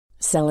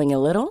Selling a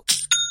little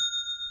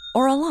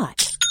or a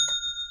lot?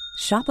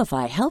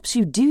 Shopify helps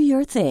you do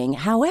your thing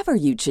however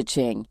you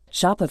cha-ching.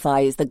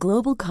 Shopify is the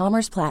global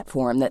commerce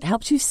platform that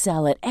helps you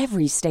sell at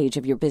every stage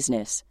of your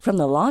business. From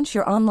the launch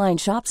your online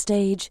shop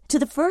stage to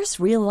the first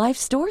real-life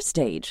store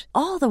stage,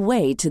 all the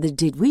way to the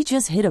did we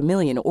just hit a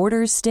million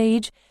orders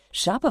stage.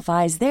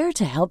 Shopify is there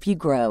to help you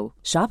grow.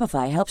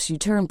 Shopify helps you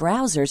turn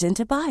browsers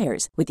into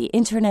buyers with the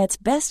internet's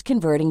best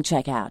converting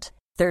checkout.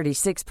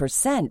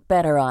 36%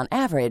 better on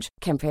average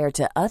compared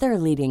to other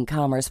leading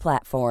commerce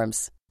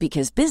platforms.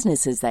 Because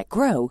businesses that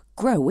grow,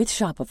 grow with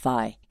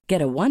Shopify.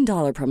 Get a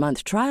 $1 per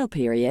month trial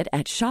period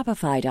at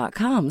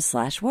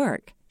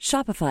shopify.com/work.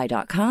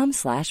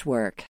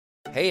 Shopify.com/work.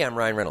 Hey, I'm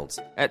Ryan Reynolds.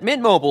 At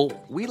Mint Mobile,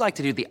 we like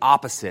to do the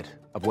opposite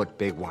of what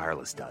Big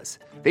Wireless does.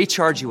 They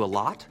charge you a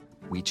lot,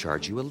 we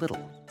charge you a little.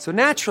 So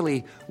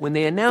naturally, when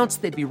they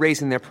announced they'd be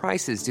raising their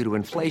prices due to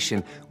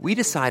inflation, we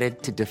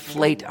decided to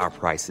deflate our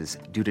prices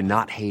due to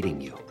not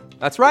hating you.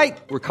 That's right.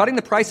 We're cutting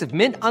the price of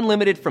Mint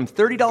Unlimited from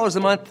 $30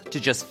 a month to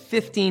just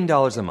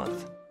 $15 a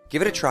month.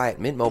 Give it a try at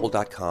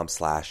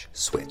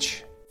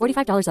mintmobile.com/switch.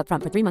 $45 up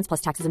front for 3 months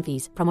plus taxes and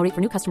fees. Promo rate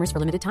for new customers for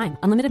limited time.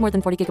 Unlimited more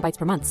than 40 gigabytes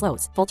per month.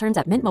 Slows full terms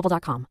at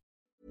mintmobile.com.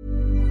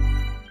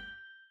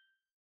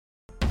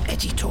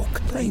 Edgy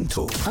talk, plain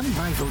talk,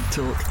 unrivaled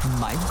talk.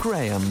 Mike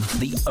Graham,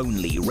 the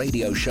only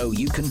radio show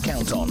you can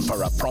count on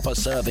for a proper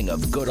serving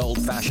of good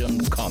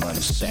old-fashioned common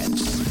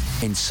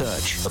sense. In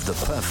search of the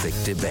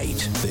perfect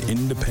debate. The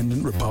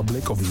Independent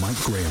Republic of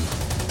Mike Graham.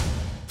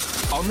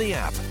 On the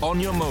app, on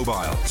your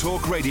mobile,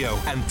 Talk Radio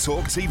and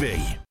Talk TV.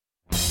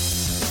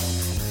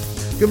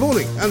 Good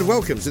morning and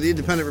welcome to the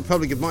Independent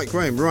Republic of Mike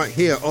Graham right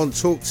here on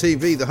Talk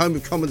TV, the home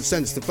of common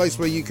sense, the place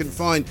where you can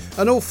find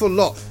an awful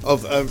lot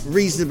of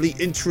reasonably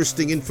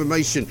interesting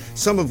information,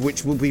 some of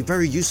which will be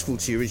very useful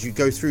to you as you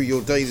go through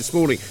your day this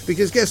morning.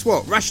 Because guess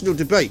what? Rational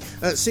debate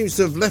seems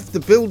to have left the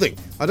building.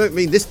 I don't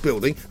mean this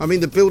building, I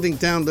mean the building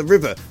down the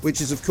river, which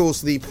is of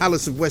course the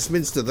Palace of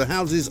Westminster, the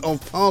Houses of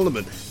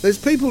Parliament. There's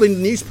people in the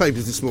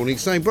newspapers this morning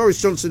saying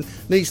Boris Johnson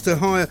needs to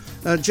hire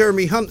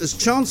Jeremy Hunt as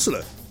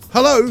Chancellor.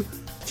 Hello?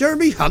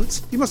 Jeremy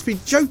Hunt? You must be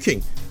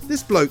joking.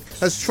 This bloke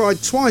has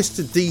tried twice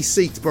to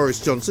de-seat Boris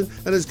Johnson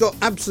and has got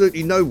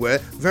absolutely nowhere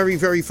very,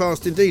 very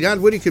fast indeed.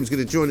 Anne Widdecombe's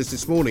going to join us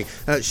this morning.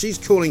 She's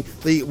calling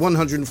the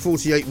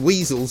 148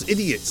 weasels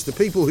idiots, the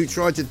people who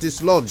tried to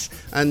dislodge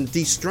and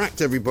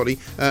distract everybody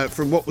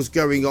from what was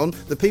going on.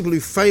 The people who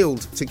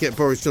failed to get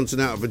Boris Johnson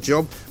out of a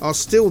job are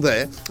still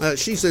there.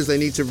 She says they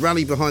need to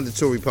rally behind the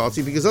Tory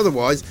party because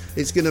otherwise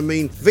it's going to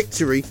mean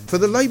victory for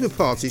the Labour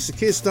Party. So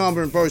Keir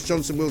Starmer and Boris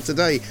Johnson will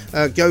today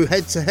go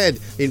head-to-head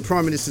in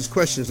Prime Minister's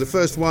questions. The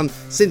first one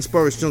since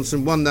Boris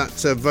Johnson won that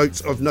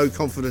vote of no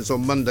confidence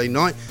on Monday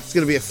night. It's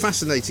going to be a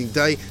fascinating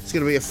day. It's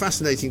going to be a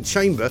fascinating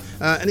chamber.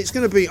 And it's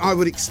going to be, I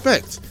would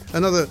expect,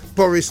 another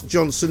Boris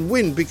Johnson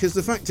win because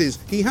the fact is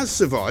he has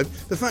survived.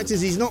 The fact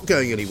is he's not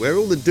going anywhere.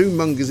 All the doom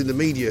mongers in the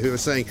media who are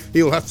saying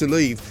he'll have to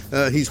leave,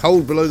 he's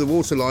holed below the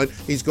waterline,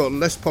 he's got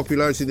less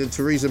popularity than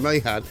Theresa May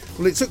had.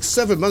 Well, it took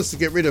 7 months to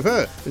get rid of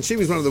her and she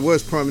was one of the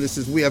worst prime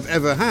ministers we have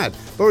ever had.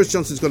 Boris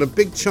Johnson's got a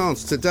big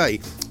chance today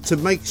to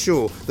make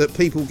sure that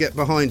people get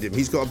behind him.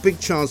 He's got a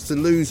big chance to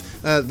lose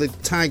the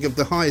tag of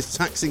the highest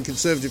taxing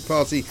Conservative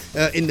Party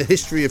in the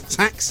history of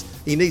tax.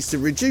 He needs to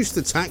reduce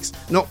the tax,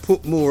 not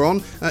put more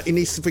on. He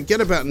needs to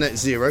forget about net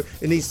zero.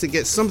 He needs to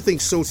get something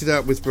sorted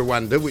out with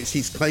Rwanda, which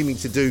he's claiming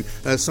to do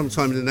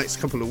sometime in the next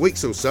couple of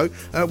weeks or so.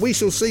 We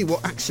shall see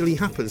what actually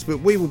happens,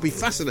 but we will be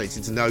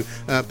fascinated to know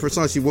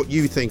precisely what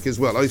you think as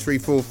well.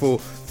 0344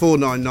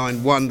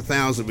 499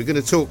 1000. We're going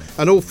to talk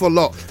an awful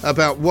lot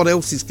about what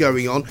else is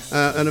going on,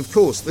 and of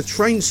course the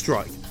train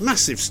strike.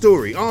 Massive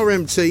story.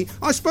 RMT.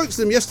 I spoke to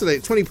them yesterday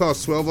at 20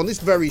 past 12 on this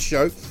very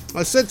show.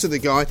 I said to the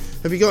guy,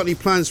 have you got any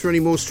plans for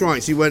any more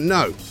strikes? He went,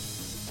 no.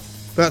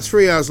 About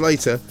 3 hours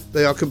later,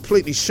 they are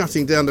completely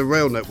shutting down the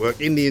rail network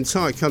in the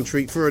entire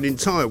country for an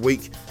entire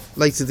week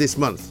later this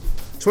month.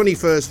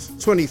 21st,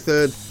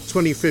 23rd,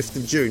 25th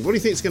of June. What do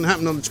you think is going to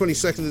happen on the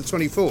 22nd and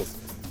 24th?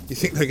 You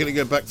think they're going to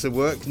go back to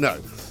work?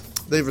 No.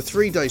 They have a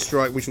 3-day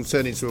strike which will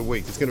turn into a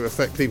week. It's going to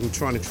affect people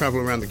trying to travel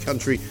around the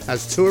country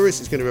as tourists.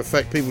 It's going to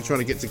affect people trying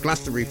to get to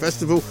Glastonbury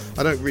Festival.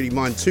 I don't really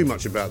mind too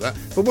much about that.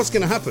 But what's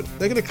going to happen?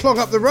 They're going to clog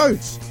up the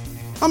roads.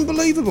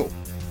 Unbelievable.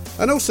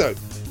 And also,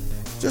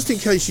 just in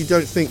case you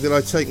don't think that I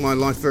take my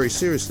life very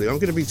seriously, I'm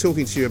going to be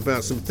talking to you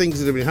about some things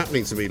that have been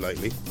happening to me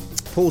lately.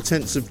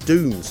 Portents of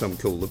doom, some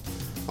call them.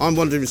 I'm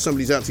wondering if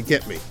somebody's out to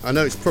get me. I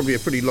know it's probably a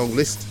pretty long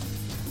list,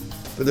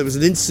 but there was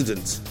an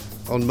incident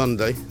on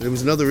Monday. There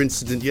was another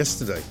incident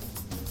yesterday.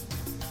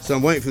 So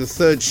I'm waiting for the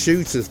third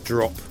shoe to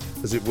drop,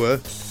 as it were.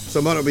 So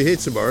I might not be here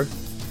tomorrow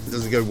if it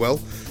doesn't go well.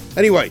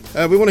 Anyway,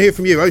 we want to hear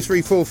from you.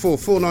 0344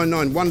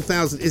 499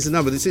 1000 is the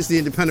number. This is the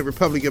Independent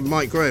Republic of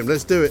Mike Graham.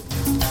 Let's do it.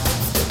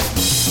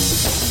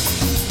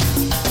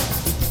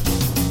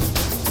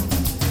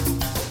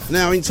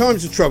 Now, in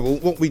times of trouble,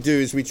 what we do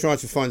is we try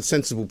to find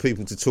sensible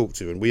people to talk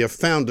to, and we have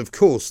found, of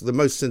course, the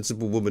most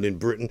sensible woman in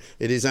Britain.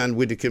 It is Anne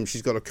Widdecombe.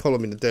 She's got a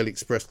column in the Daily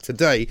Express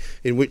today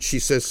in which she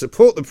says,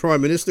 support the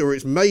Prime Minister or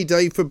it's May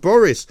Day for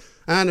Boris.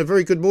 Anne, a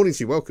very good morning to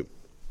you. Welcome.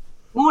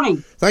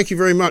 Morning. Thank you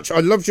very much.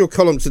 I loved your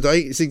column today.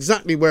 It's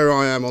exactly where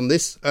I am on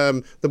this.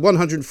 The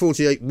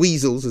 148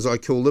 weasels, as I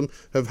call them,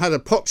 have had a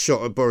pot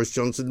shot at Boris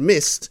Johnson,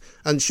 missed,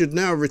 and should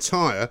now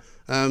retire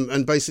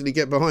and basically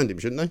get behind him,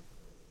 shouldn't they?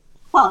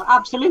 Well,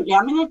 absolutely.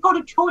 I mean, they've got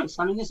a choice.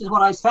 I mean, this is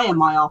what I say in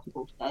my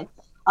article today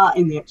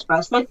in the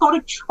Express. They've got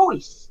a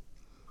choice.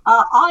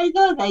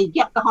 Either they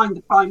get behind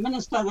the Prime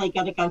Minister, they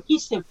get a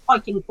cohesive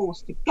fighting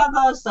force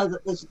together so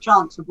that there's a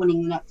chance of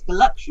winning the next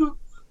election,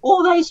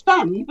 or they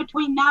spend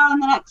between now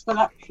and the next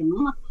election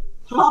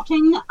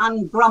plotting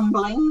and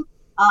grumbling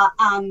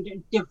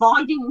and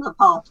dividing the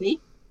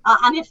party.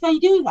 And if they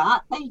do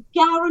that, they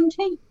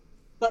guarantee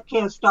that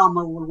Keir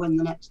Starmer will win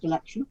the next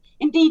election.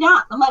 Indeed,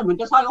 at the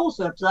moment, as I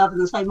also observe in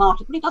the same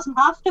article, he doesn't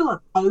have to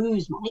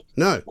oppose Mike.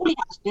 No. All he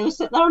has to do is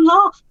sit there and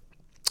laugh.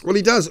 Well,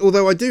 he does,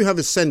 although I do have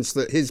a sense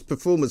that his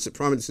performance at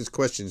Prime Minister's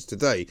Questions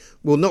today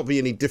will not be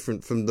any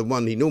different from the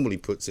one he normally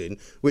puts in,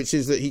 which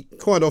is that he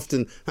quite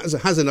often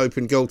has an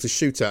open goal to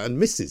shoot at and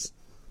misses.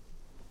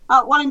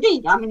 Well,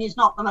 indeed. I mean, he's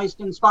not the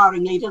most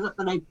inspiring leader that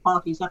the Labour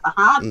Party's ever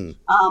had.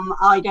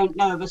 I don't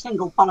know of a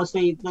single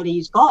policy that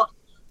he's got.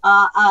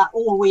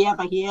 All we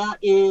ever hear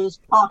is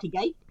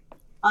Partygate,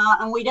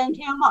 and we don't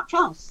hear much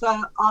else.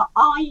 So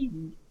I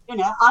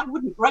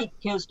wouldn't rate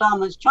Keir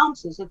Starmer's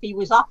chances if he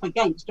was up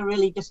against a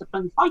really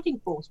disciplined fighting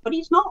force, but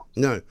he's not.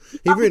 No,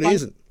 he really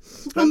isn't.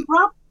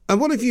 And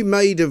what have you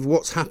made of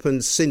what's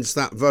happened since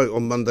that vote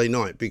on Monday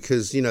night?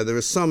 Because, you know, there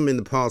are some in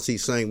the party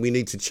saying we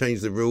need to change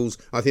the rules.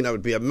 I think that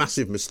would be a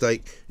massive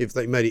mistake if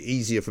they made it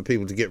easier for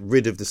people to get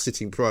rid of the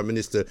sitting Prime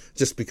Minister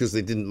just because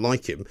they didn't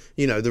like him.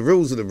 You know, the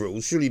rules are the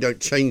rules. Surely you don't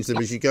change them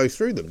as you go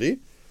through them, do you?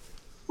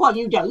 Well,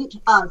 you don't.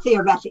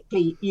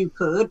 Theoretically, you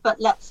could,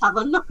 but let's have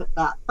a look at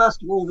that.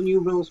 First of all, the new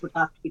rules would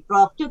have to be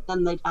drafted.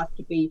 Then they'd have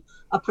to be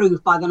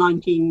approved by the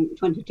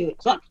 1922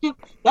 Executive.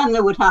 Then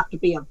there would have to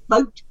be a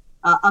vote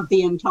of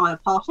the entire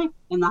party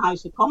in the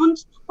House of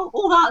Commons. But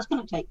all that's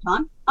going to take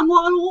time. And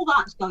while all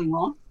that's going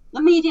on,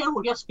 the media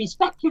will just be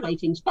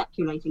speculating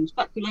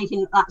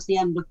that that's the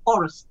end of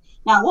Boris.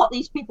 Now, what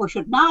these people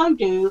should now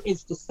do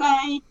is to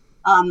say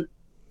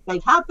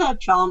they've had their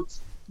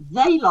chance,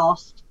 they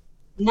lost.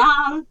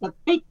 Now, the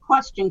big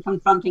question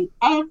confronting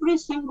every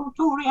single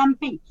Tory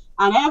MP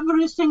and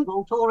every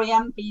single Tory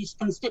MP's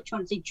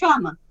constituency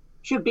chairman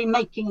should be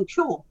making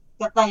sure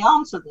that they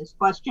answer this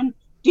question.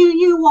 Do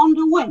you want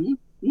to win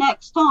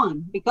next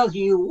time? Because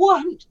you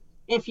won't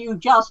if you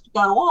just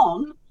go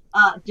on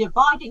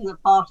dividing the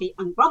party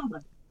and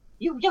grumbling.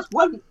 You just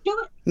won't do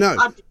it. No,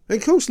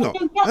 of course not.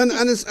 And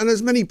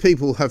as many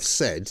people have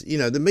said, you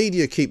know, the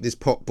media keep this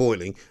pot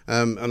boiling,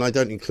 and I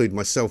don't include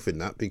myself in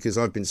that because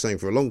I've been saying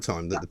for a long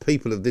time that the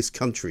people of this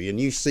country,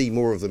 and you see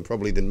more of them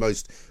probably than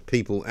most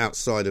people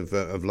outside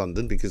of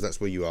London because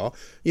that's where you are,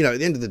 you know, at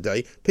the end of the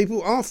day,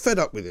 people are fed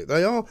up with it.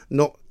 They are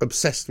not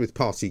obsessed with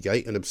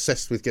Partygate and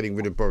obsessed with getting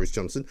rid of Boris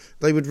Johnson.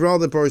 They would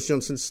rather Boris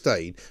Johnson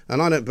stayed.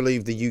 And I don't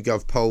believe the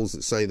YouGov polls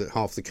that say that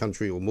half the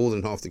country or more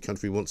than half the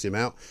country wants him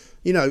out.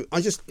 You know, I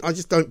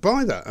just don't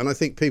buy that. And I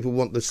think people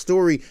want the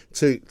story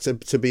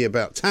to be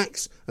about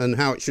tax and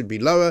how it should be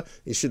lower.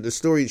 The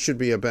story should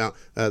be about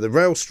the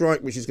rail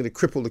strike, which is going to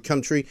cripple the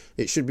country.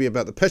 It should be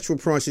about the petrol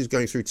prices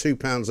going through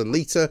 £2 a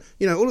litre.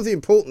 You know, all of the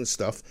important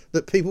stuff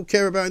that people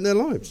care about in their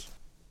lives.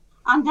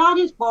 And that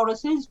is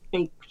Boris's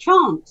big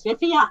chance.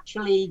 If he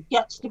actually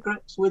gets to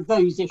grips with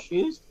those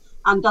issues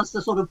and does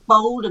the sort of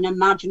bold and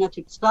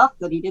imaginative stuff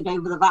that he did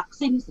over the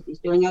vaccines, that he's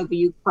doing over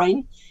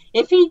Ukraine,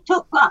 if he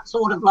took that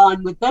sort of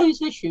line with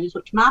those issues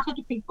which matter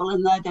to people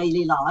in their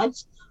daily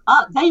lives,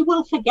 they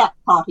will forget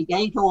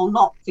Partygate, or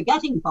not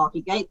forgetting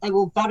Partygate, they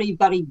will very,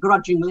 very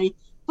grudgingly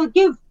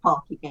forgive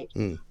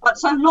Partygate. But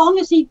so long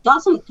as he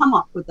doesn't come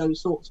up with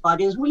those sorts of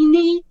ideas, we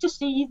need to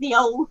see the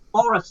old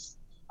Boris.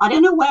 I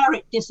don't know where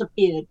it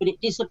disappeared, but it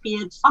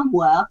disappeared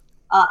somewhere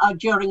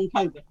during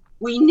COVID.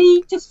 We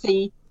need to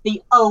see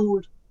the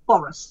old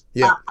Boris.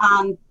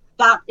 And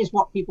that is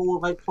what people will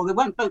vote for. They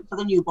won't vote for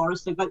the new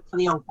Boris, they vote for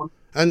the old one.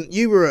 And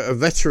you were a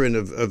veteran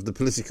of the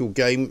political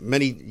game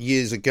many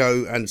years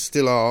ago and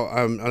still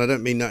are, and I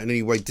don't mean that in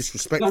any way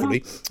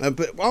disrespectfully,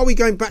 but are we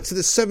going back to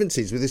the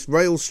 70s with this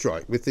rail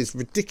strike, with this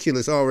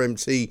ridiculous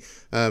RMT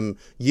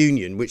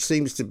union, which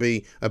seems to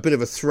be a bit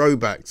of a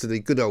throwback to the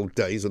good old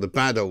days or the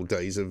bad old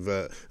days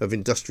of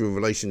industrial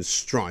relations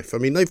strife? I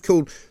mean, they've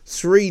called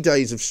 3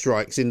 days of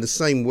strikes in the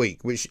same week,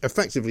 which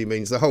effectively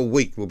means the whole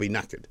week will be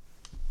knackered.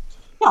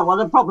 Yeah, well,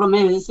 the problem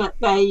is that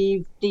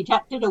they've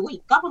detected a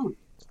weak government.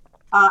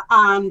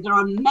 And there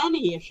are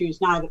many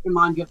issues now that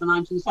remind you of the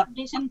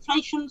 1970s.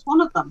 Inflation's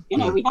one of them. You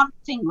know, we haven't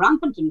seen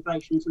rampant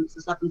inflation since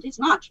the 70s.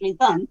 And actually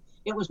then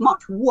it was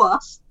much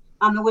worse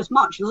and there was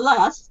much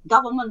less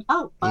government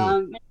help.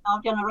 Our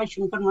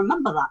generation can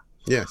remember that.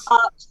 Yes.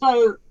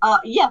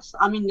 Yes,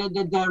 I mean,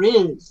 there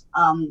is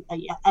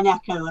an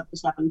echo of the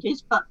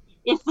 70s. But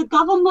if the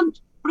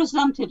government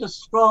presented a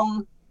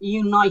strong,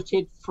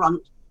 united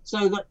front,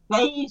 so that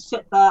they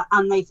sit there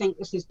and they think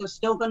this is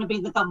still going to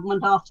be the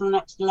government after the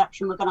next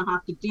election. We're going to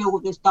have to deal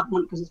with this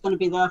government because it's going to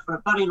be there for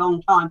a very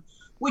long time,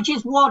 which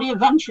is what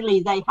eventually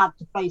they had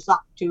to face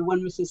up to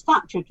when Mrs.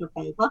 Thatcher took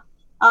over.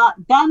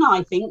 Then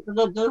I think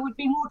that there would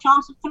be more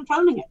chance of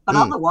controlling it. But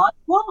otherwise,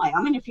 why?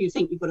 I mean, if you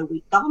think you've got a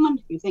weak government,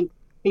 if you think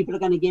people are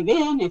going to give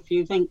in, if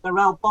you think the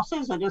rail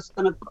bosses are just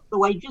going to put the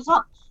wages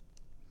up,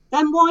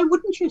 then why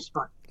wouldn't you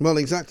strike? Well,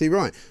 exactly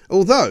right.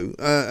 Although,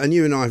 and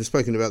you and I have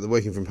spoken about the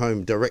working from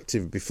home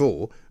directive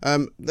before,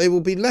 they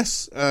will be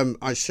less,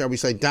 shall we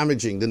say,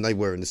 damaging than they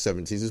were in the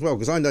 70s as well.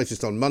 Because I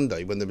noticed on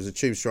Monday when there was a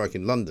tube strike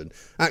in London,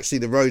 actually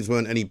the roads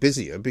weren't any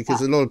busier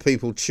because a lot of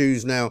people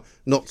choose now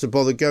not to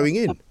bother going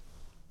in.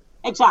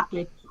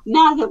 Exactly.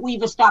 Now that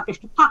we've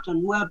established a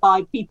pattern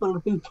whereby people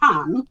who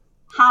can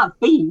have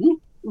been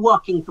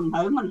working from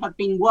home and have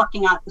been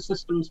working out the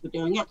systems for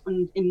doing it,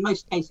 and in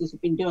most cases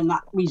have been doing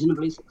that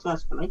reasonably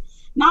successfully.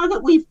 Now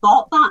that we've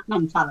got that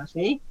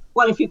mentality,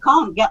 well, if you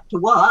can't get to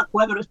work,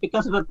 whether it's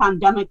because of a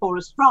pandemic or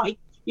a strike,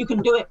 you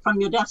can do it from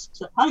your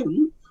desks at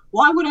home.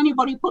 Why would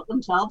anybody put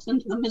themselves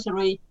into the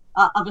misery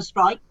of a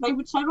strike? They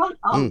would say, right,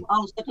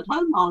 I'll sit at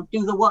home, I'll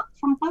do the work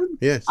from home.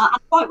 Yes. And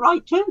quite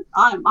right too.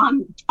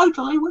 I'm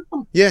totally with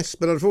them. Yes,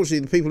 but unfortunately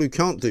the people who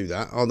can't do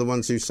that are the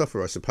ones who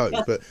suffer, I suppose.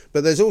 Yes.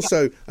 But there's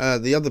also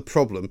the other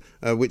problem,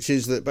 which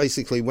is that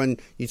basically when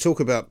you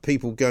talk about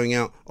people going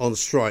out on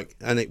strike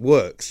and it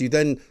works, you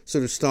then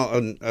sort of start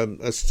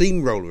a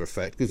steamroller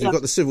effect, because you've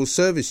got the Civil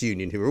Service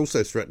Union who are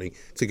also threatening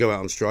to go out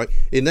on strike.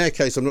 In their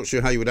case, I'm not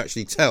sure how you would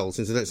actually tell,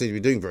 since they don't seem to be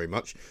doing very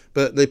much,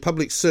 but the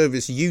Public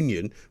Service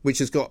Union, which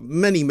has got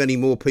many, many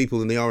more people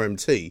than the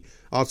RMT,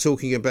 are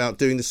talking about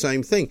doing the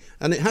same thing.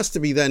 And it has to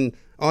be then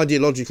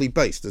ideologically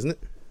based, doesn't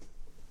it?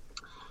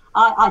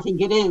 I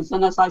think it is.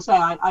 And as I say,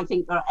 I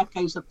think there are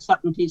echoes of the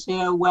 70s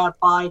here,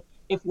 whereby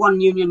if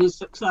one union is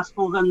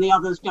successful, then the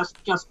others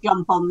just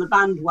jump on the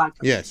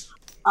bandwagon. Yes.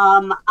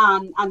 And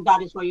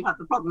that is where you have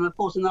the problem. Of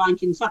course, in the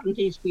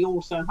 1970s, we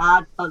also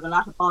had, for the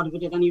latter part of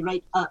it at any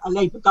rate, a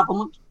Labour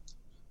government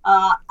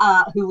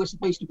who were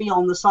supposed to be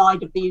on the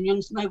side of the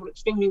unions, and they were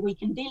extremely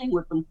weak in dealing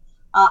with them.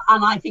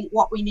 And I think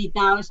what we need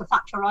now is a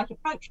Thatcherite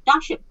approach.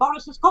 Dash it,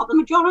 Boris has got the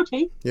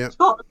majority. Yeah. He's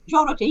got the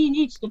majority. He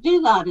needs to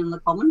do that in the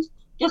Commons.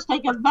 Just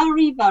take a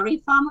very, very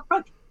firm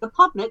approach. The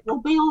public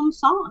will be on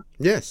side.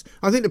 Yes,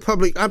 I think the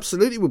public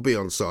absolutely will be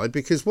on side,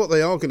 because what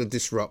they are going to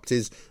disrupt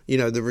is,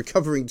 the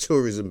recovering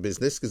tourism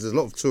business, because there's a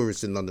lot of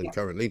tourists in London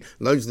currently.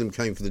 Loads of them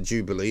came for the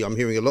Jubilee. I'm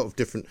hearing a lot of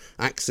different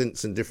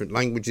accents and different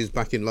languages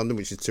back in London,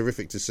 which is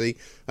terrific to see.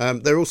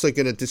 They're also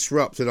going to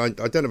disrupt, and I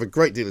don't have a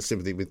great deal of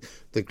sympathy with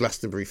the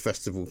Glastonbury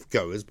Festival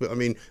goers, but I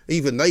mean,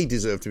 even they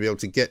deserve to be able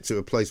to get to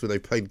a place where they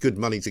paid good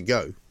money to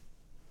go.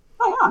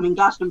 Oh, yeah, I mean,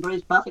 Glastonbury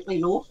is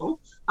perfectly lawful.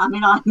 I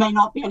mean, I may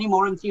not be any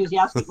more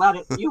enthusiastic about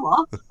it than you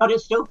are, but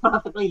it's still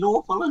perfectly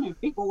lawful. And if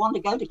people want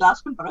to go to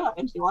Glastonbury, I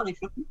don't see why they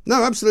shouldn't.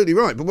 No, absolutely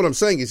right. But what I'm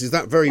saying is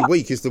that very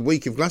week is the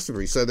week of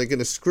Glastonbury. So they're going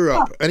to screw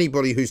up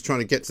anybody who's trying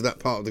to get to that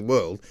part of the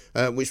world,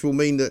 which will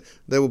mean that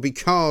there will be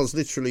cars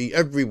literally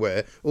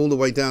everywhere, all the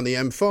way down the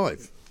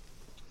M5.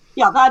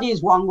 Yeah, that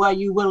is one where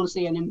you will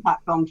see an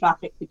impact on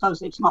traffic,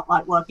 because it's not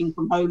like working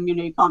from home.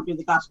 You can't do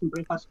the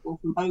Glastonbury Festival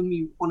from home.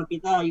 You want to be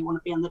there. You want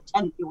to be in the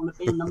tent. You want to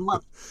be in the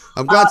mud.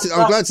 I'm glad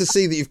to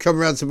see that you've come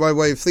around to my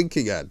way of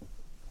thinking, Anne.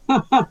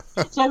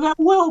 So there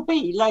will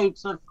be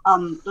loads of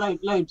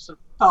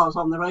cars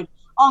on the road.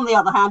 On the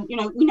other hand,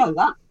 we know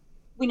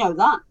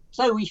that.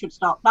 So we should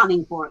start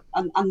planning for it.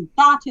 And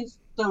that is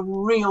the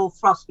real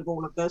thrust of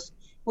all of this.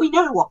 We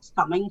know what's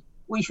coming.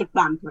 We should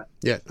plan for it.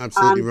 Yeah,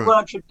 absolutely right. And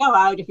word should go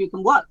out. If you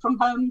can work from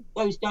home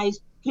those days,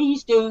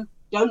 please do.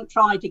 Don't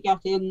try to get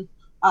in.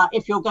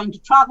 If you're going to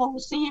travel,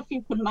 see if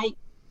you can make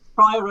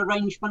prior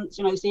arrangements,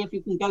 see if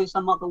you can go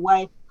some other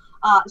way.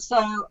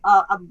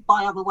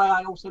 By other way,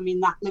 I also mean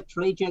that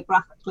literally,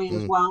 geographically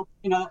as well,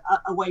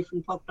 away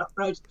from clogged up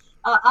roads.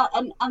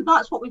 And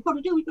that's what we've got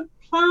to do. We've got to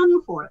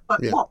plan for it.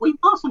 But what we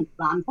mustn't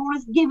plan for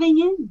is giving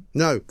in.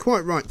 No,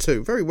 quite right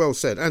too. Very well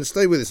said. And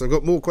stay with us. I've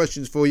got more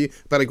questions for you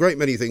about a great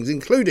many things,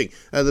 including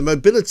the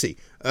mobility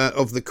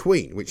of the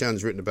Queen, which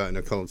Anne's written about in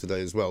her column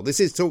today as well. This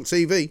is Talk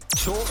TV.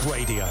 Talk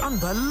Radio.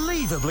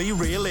 Unbelievably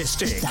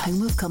realistic. The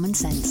home of common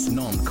sense.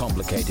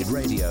 Non-complicated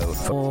radio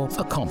for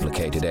a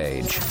complicated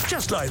age.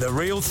 Just like the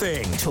real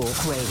thing.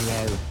 Talk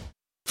Radio.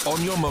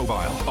 On your mobile,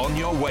 on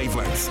your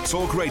wavelength.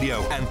 Talk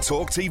Radio and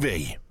Talk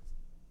TV.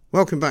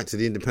 Welcome back to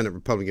the Independent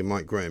Republican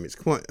Mike Graham. It's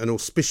quite an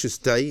auspicious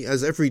day,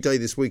 as every day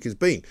this week has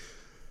been.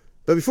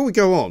 But before we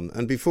go on,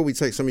 and before we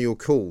take some of your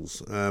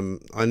calls,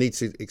 I need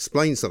to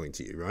explain something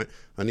to you, right?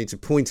 I need to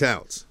point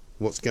out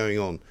what's going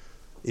on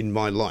in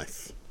my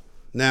life.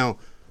 Now,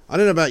 I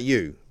don't know about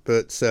you,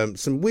 but some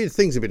weird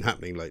things have been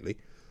happening lately.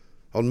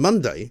 On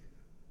Monday,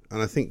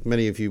 and I think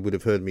many of you would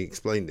have heard me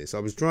explain this, I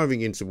was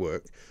driving into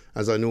work,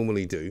 as I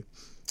normally do,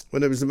 when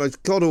there was the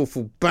most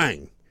god-awful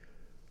bang.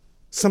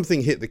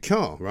 Something hit the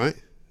car, right?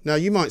 Now,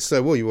 you might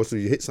say, well, you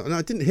hit something. No,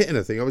 I didn't hit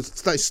anything. I was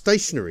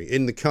stationary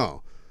in the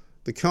car.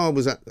 The car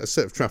was at a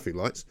set of traffic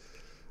lights.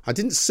 I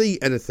didn't see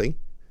anything.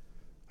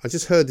 I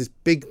just heard this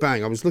big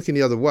bang. I was looking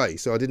the other way,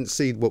 so I didn't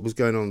see what was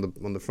going on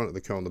the front of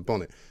the car on the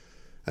bonnet.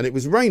 And it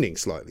was raining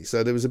slightly,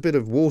 so there was a bit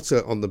of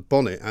water on the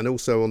bonnet and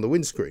also on the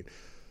windscreen.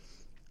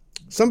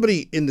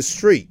 Somebody in the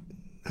street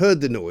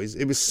heard the noise.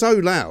 It was so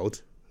loud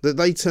that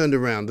they turned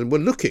around and were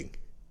looking.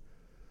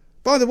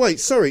 By the way,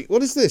 sorry,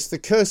 what is this? The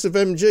Curse of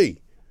MG.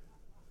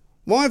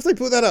 Why have they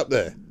put that up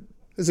there?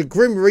 There's a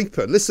Grim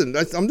Reaper. Listen,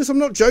 I'm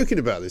not joking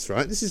about this,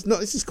 right? This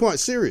is quite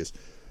serious.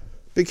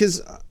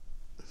 Because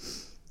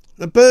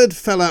a bird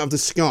fell out of the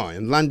sky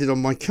and landed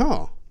on my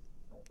car.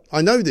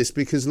 I know this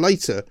because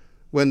later,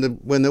 when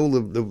all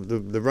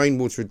the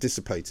rainwater had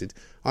dissipated,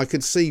 I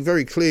could see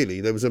very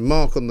clearly there was a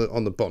mark on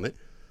the bonnet,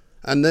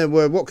 and there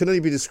were what can only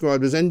be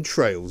described as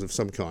entrails of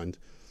some kind.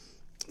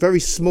 Very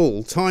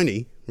small,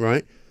 tiny,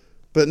 right?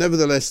 But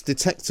nevertheless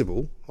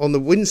detectable. On the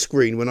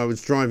windscreen when I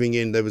was driving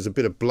in, there was a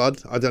bit of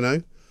blood. I don't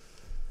know.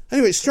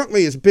 Anyway, it struck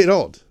me as a bit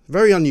odd.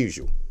 Very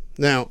unusual.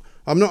 Now,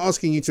 I'm not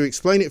asking you to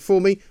explain it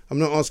for me. I'm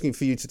not asking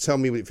for you to tell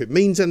me if it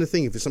means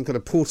anything, if it's some kind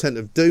of portent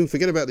of doom.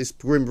 Forget about this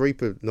Grim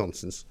Reaper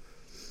nonsense.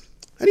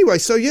 Anyway,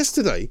 so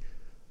yesterday,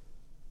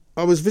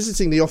 I was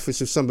visiting the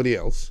office of somebody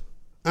else,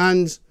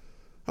 and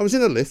I was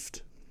in a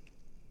lift,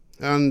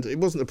 and it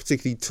wasn't a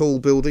particularly tall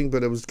building,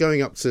 but I was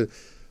going up to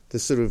the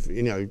sort of,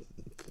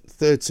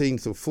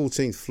 13th or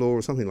 14th floor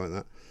or something like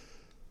that.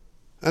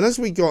 And as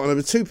we got, and there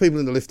were two people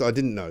in the lift that I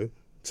didn't know,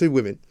 two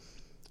women,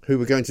 who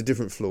were going to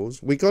different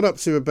floors. We got up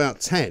to about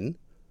 10,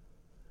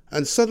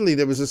 and suddenly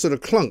there was a sort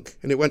of clunk,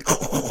 and it went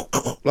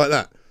like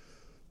that.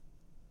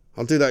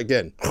 I'll do that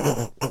again.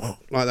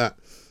 Like that.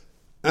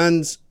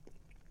 And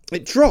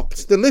it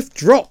dropped. The lift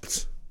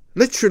dropped.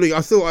 Literally,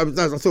 I thought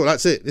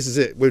that's it. This is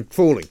it. We're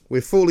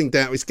falling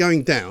down. It's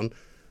going down.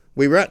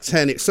 We were at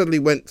 10. It suddenly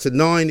went to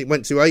 9. It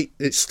went to 8.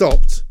 It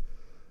stopped.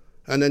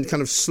 And then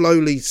kind of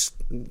slowly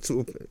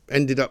sort of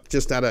ended up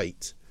just at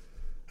 8.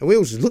 And we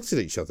all just looked at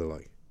each other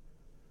like,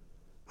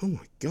 oh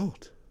my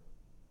God,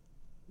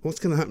 what's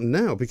going to happen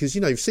now? Because,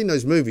 you've seen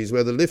those movies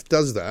where the lift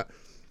does that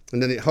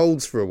and then it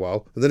holds for a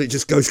while and then it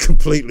just goes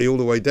completely all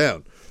the way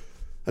down.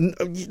 And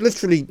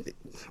literally,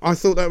 I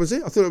thought that was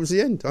it. I thought it was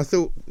the end. I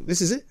thought,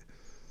 this is it.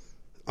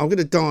 I'm going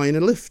to die in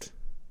a lift,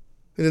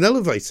 in an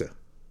elevator.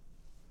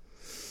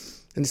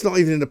 And it's not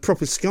even in a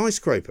proper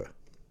skyscraper.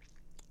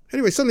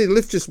 Anyway, suddenly the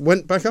lift just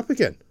went back up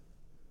again.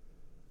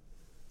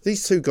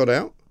 These two got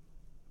out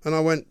and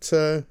I went,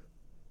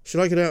 should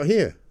I get out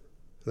here?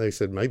 They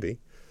said, maybe.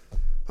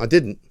 I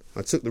didn't.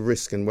 I took the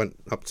risk and went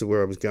up to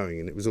where I was going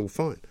and it was all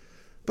fine.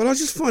 But I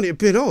just find it a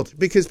bit odd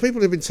because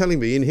people have been telling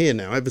me in here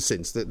now ever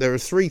since that there are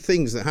 3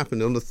 things that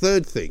happened. On the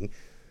third thing,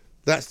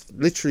 that's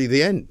literally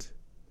the end.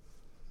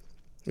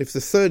 If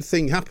the third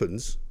thing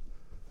happens,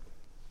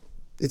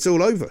 it's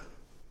all over.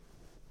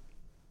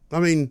 I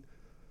mean,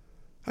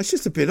 that's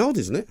just a bit odd,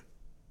 isn't it?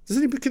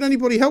 Can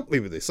anybody help me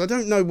with this? I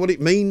don't know what it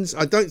means.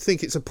 I don't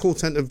think it's a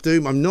portent of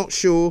doom. I'm not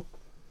sure.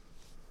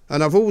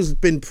 And I've always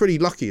been pretty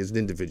lucky as an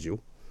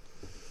individual.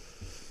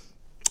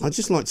 I'd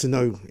just like to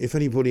know if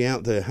anybody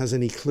out there has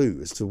any clue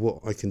as to what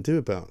I can do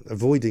about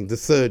avoiding the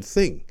third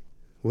thing,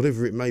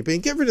 whatever it may be.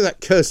 And get rid of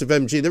that curse of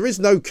MG. There is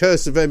no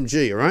curse of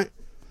MG, all right?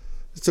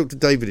 Let's talk to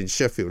David in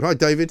Sheffield. Hi,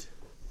 David.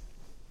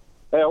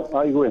 Hey, how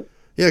are you going?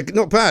 Yeah,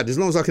 not bad. As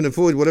long as I can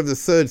avoid whatever the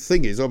third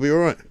thing is, I'll be all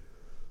right.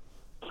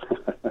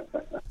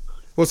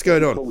 What's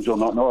going on? You'll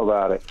not know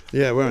about it.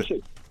 Yeah, right.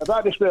 Listen,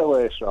 about this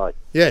railway strike.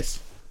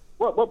 Yes.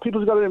 What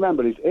people's got to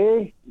remember is,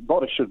 A,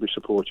 Boris should be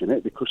supporting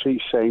it because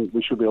he's saying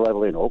we should be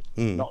levelling up,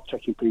 not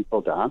taking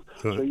people down.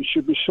 Right. So you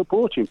should be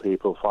supporting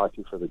people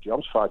fighting for the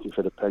jobs, fighting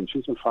for the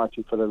pensions, and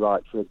fighting for the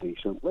right for a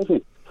decent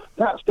living.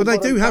 But they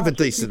do have a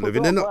decent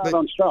living. They're not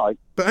on strike.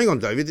 But hang on,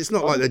 David. It's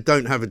not like they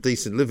don't have a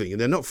decent living,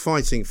 and they're not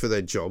fighting for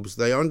their jobs.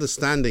 They are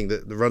understanding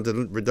that the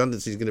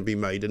redundancy is going to be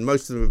made, and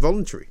most of them are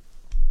voluntary.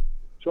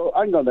 So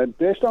hang on then.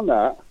 Based on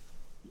that,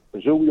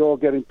 presume you're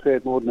getting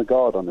paid more than a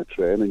guard on the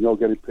train, and you're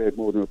getting paid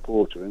more than a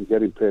porter, and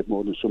getting paid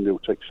more than somebody who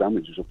takes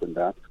sandwiches up and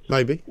down.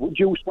 Maybe. Would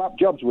you swap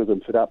jobs with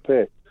them for that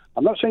pay?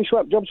 I'm not saying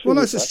swap jobs for them.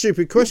 Well, that's a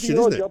stupid question,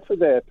 isn't it? Job for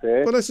their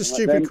pay. Well, that's a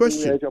stupid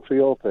question. Their job for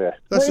your pay.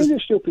 That is a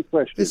stupid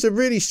question. It's a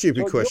really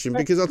stupid question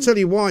because I'll tell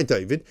you why,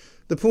 David.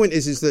 The point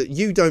is that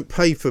you don't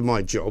pay for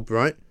my job,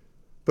 right?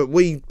 But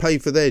we pay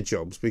for their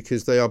jobs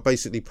because they are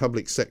basically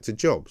public sector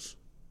jobs.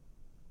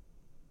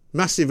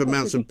 Massive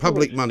amounts of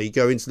public money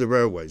go into the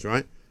railways,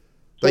 right?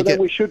 So then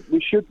we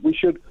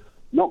should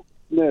knock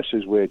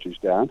nurses' wages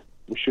down.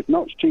 We should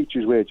knock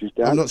teachers' wages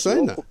down. I'm not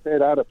saying that.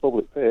 Paid out at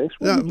public pay.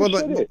 But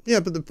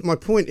my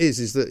point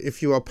is that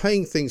if you are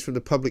paying things from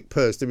the public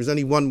purse, there is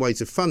only one way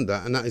to fund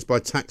that, and that is by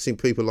taxing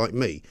people like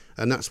me,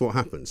 and that's what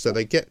happens. So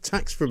they get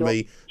tax from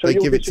me, they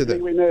give it to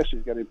them. So you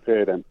nurses getting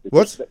paid then?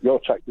 What?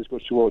 Your taxes go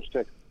towards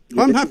tax.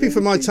 I'm happy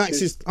for my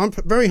taxes. I'm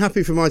very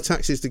happy for my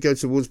taxes to go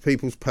towards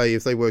people's pay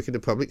if they work in the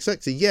public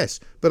sector. Yes,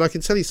 but I can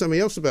tell you something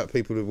else about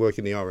people who work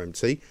in the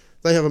RMT.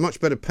 They have a much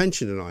better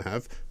pension than I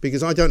have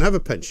because I don't have a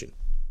pension.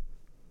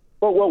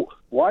 Well,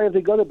 why have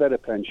they got a better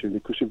pension?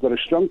 Because you've got a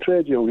strong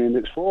trade union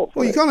that's fought for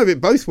Well, you can't have it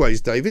both ways,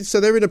 David.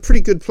 So they're in a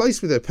pretty good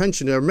place with their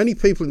pension. There are many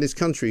people in this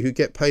country who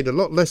get paid a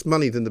lot less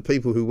money than the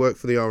people who work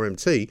for the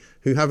RMT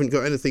who haven't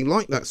got anything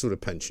like that sort of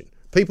pension.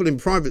 People in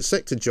private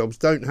sector jobs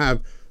don't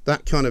have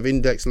that kind of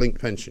index-linked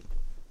pension.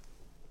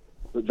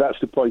 But that's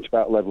the point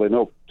about levelling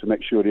up, to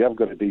make sure they have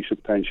got a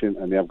decent pension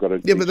and they have got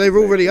a... Yeah, but they're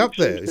already up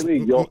there.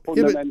 You're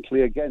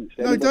fundamentally against...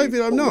 No,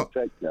 David, I'm not.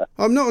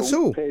 I'm not at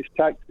all. Pays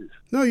taxes.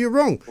 No, you're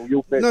wrong.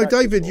 No,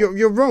 David,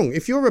 you're wrong.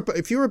 If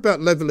you're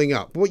about levelling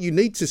up, what you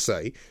need to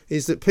say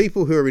is that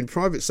people who are in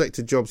private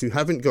sector jobs who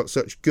haven't got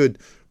such good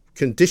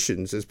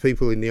conditions as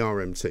people in the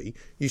RMT,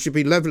 you should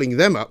be levelling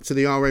them up to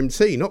the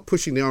RMT, not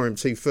pushing the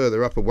RMT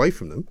further up away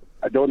from them.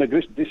 I don't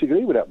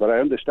disagree with that, but I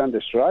understand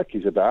the strike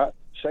is about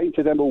saying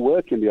to them who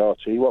work in the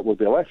RT what will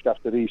be left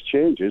after these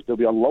changes. They'll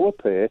be on lower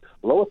pay,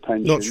 lower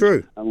pension, not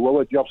true, and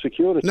lower job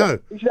security. No.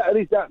 Is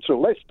that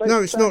true?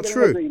 No, it's not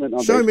true.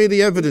 Show me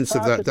the evidence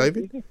of that,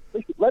 David.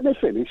 Let me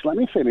finish.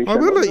 I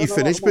will let you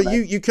finish, but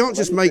you can't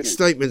just make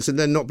statements and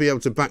then not be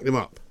able to back them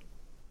up.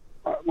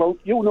 Well,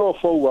 you know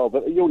full well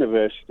that at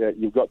university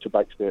you've got to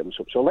back statements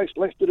up. So let's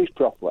do this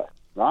properly,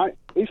 right?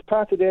 Is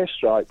part of their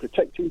strike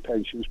protecting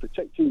pensions,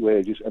 protecting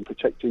wages, and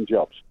protecting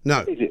jobs?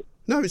 No. Is it?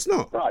 No, it's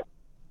not. Right.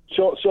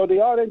 So the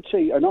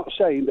RMT are not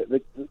saying that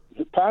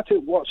the part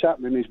of what's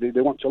happening is they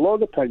want to lower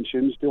the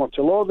pensions, they want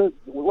to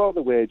lower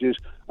the wages,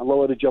 and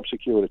lower the job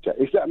security.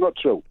 Is that not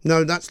true?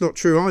 No, that's not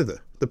true either.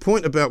 The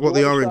point about what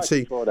the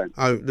RMT...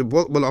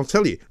 Well, I'll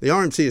tell you. The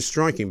RMT is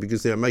striking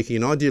because they are making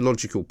an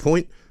ideological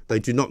point. They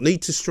do not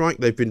need to strike.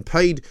 They've been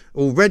paid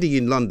already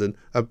in London.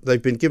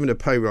 They've been given a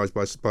pay rise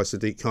by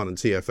Sadiq Khan and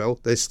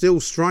TfL. They're still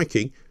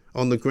striking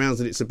on the grounds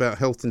that it's about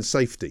health and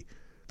safety.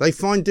 They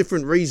find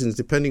different reasons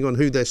depending on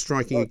who they're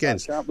striking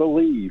against. I can't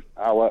believe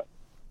how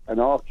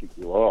anarchic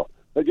you are.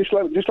 But just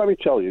let me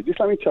tell you.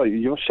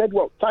 You said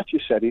what Thatcher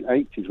said in the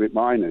 80s with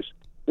miners.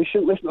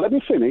 Listen, let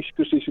me finish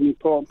because this is an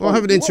important point. Well, I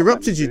haven't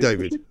interrupted you,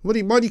 David. Why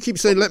do you keep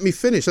saying let me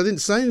finish? I didn't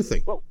say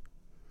anything.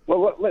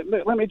 Well, let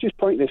me just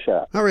point this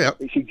out. Hurry up.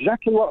 It's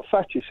exactly what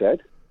Thatcher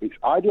said. It's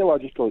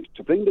ideological. It's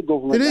to bring the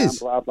government down,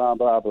 blah, blah,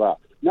 blah, blah.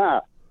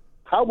 Now,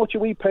 how much are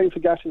we paying for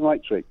gas and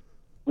electric?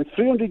 With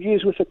 300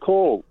 years worth of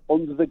coal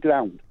under the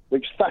ground,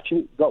 which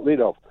Thatcher got rid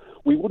of,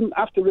 we wouldn't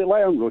have to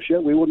rely on Russia.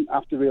 We wouldn't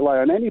have to rely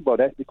on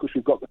anybody because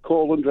we've got the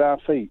coal under our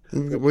feet.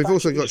 We've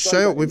also got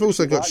shale. We've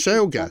also got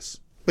shale gas.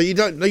 But you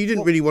didn't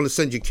really want to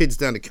send your kids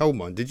down a coal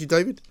mine, did you,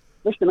 David?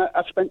 Listen,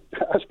 I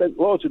spent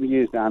loads of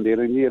years down there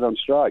and a year on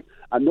strike.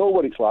 I know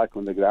what it's like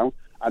underground.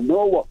 I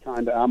know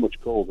how much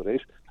coal there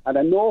is, and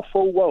I know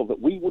full well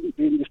that we wouldn't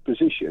be in this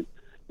position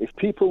if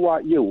people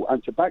like you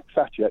and to back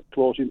Thatcher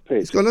closing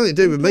pits. It's got nothing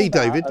to do with me,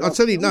 David. I'll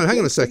tell you. No, hang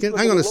on a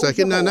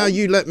second. Now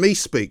you let me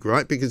speak,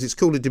 right? Because it's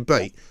called a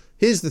debate.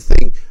 Here's the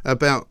thing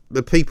about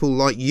the people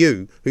like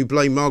you who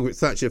blame Margaret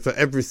Thatcher for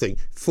everything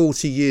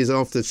 40 years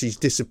after she's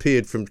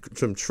disappeared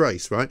from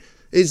trace, right?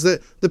 Is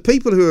that the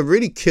people who are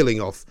really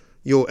killing off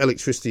your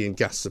electricity and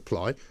gas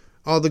supply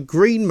are the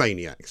green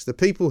maniacs, the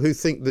people who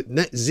think that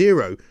net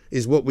zero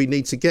is what we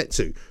need to get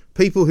to.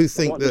 People who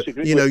think that,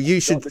 you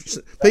should...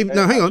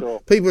 hang on.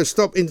 People,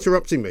 stop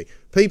interrupting me.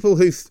 People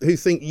who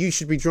think you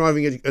should be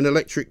driving an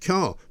electric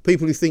car.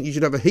 People who think you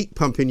should have a heat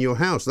pump in your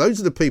house. Those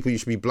are the people you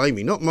should be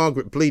blaming, not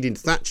Margaret bleeding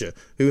Thatcher,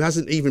 who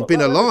hasn't even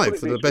been alive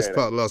for the best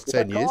part of the last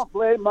 10 years. I can't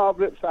blame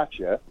Margaret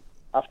Thatcher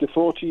after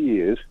 40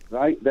 years,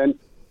 right? Then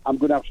I'm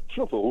going to have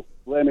trouble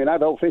blaming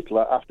Adolf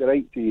Hitler after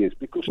 80 years.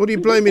 Because what are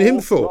you blaming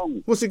him for?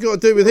 Wrong. What's it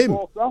got to do with him?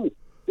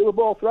 They were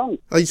both wrong.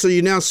 So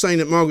you're now saying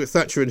that Margaret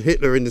Thatcher and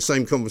Hitler are in the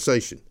same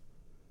conversation?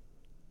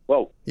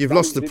 Well, you've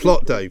lost the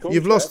plot, Dave.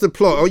 You've lost the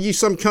plot. Are you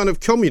some kind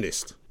of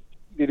communist?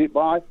 She did it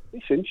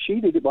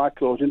by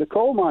closing the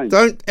coal mines.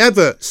 Don't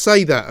ever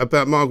say that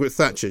about Margaret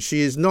Thatcher. She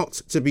is not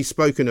to be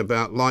spoken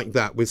about like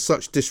that with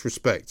such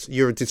disrespect.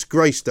 You're a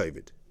disgrace,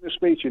 David.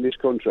 Speech in this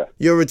country.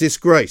 You're a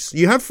disgrace.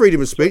 You have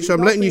freedom of speech.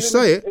 I'm letting you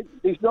say it.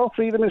 There's no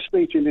freedom of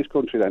speech in this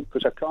country then,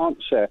 because I can't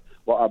say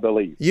what I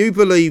believe. You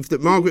believe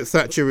that Margaret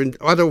Thatcher and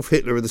Adolf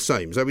Hitler are the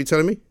same. Is that what you're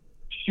telling me?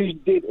 She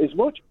did as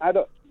much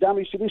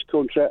damage to this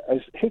country as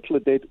Hitler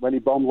did when he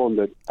bombed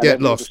London.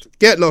 Get lost.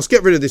 Get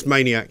rid of this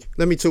maniac.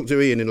 Let me talk to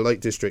Ian in the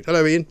Lake District.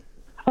 Hello, Ian.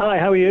 Hi,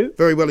 how are you?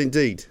 Very well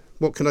indeed.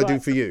 What can I do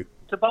for you?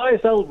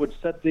 Tobias Ellwood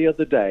said the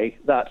other day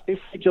that if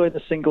we join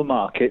the single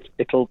market,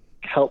 it'll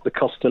help the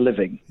cost of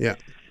living. Yeah.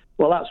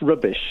 Well, that's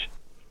rubbish.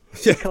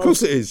 Yeah, of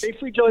course it is.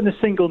 If we join the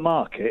single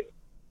market,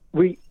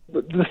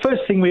 the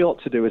first thing we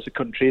ought to do as a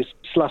country is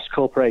slash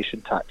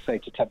corporation tax, say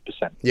to 10%.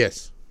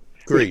 Yes.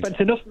 Agreed. We spent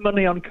enough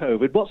money on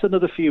COVID. What's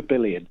another few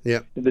billion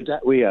in the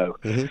debt we owe?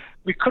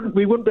 Mm-hmm.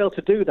 We wouldn't be able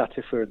to do that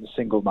if we were in the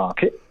single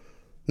market.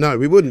 No,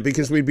 we wouldn't,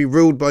 because we'd be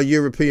ruled by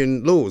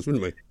European laws,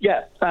 wouldn't we?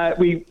 Yeah.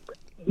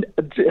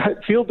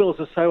 Fuel bills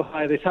are so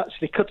high that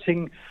actually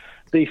cutting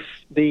the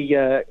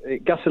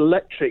gas and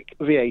electric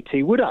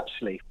VAT would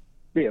actually...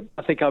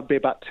 I think I'd be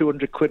about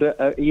 200 quid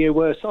a year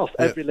worse off.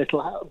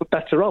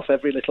 Better off,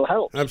 every little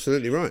helps.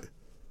 Absolutely right.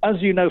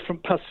 As you know from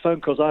past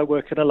phone calls, I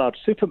work in a large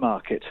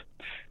supermarket.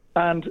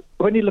 And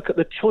when you look at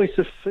the choice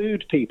of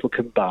food people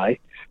can buy,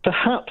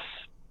 perhaps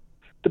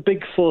the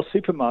big four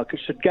supermarkets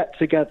should get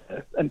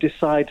together and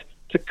decide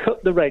to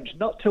cut the range,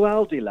 not to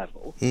Aldi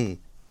level.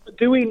 But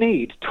do we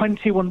need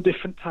 21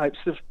 different types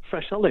of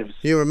fresh olives?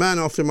 You're a man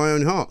after my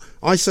own heart.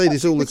 I say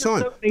this all the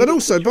time. But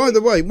also, by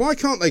the way, why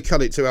can't they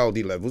cut it to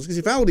Aldi levels? Because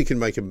if Aldi can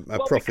make a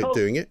profit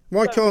doing it,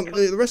 why can't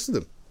the rest of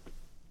them?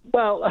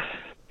 Well,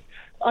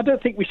 I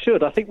don't think we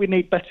should. I think we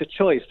need better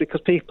choice,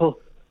 because people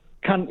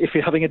can, if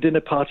you're having a dinner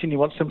party and you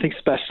want something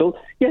special,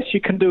 yes, you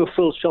can do a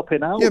full shop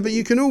in Aldi. Yeah, but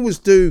you can always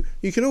do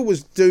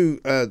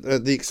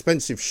the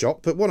expensive shop.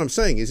 But what I'm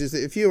saying is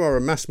that if you are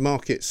a mass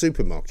market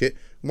supermarket,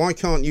 why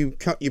can't you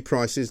cut your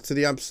prices to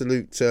the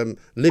absolute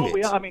limit?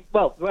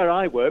 Where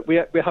I work, we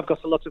have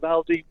got a lot of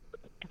Aldi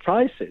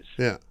prices.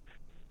 Yeah,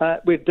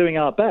 we're doing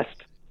our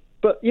best.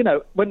 But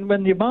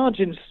when your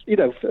margins,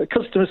 a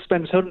customer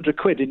spends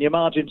 £100 and your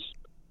margins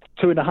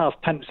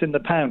 2.5 pence in the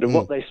pound of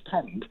what they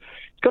spend,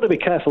 you've got to be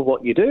careful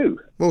what you do.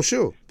 Well,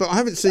 sure. But I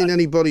haven't seen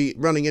anybody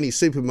running any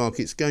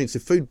supermarkets going to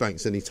food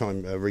banks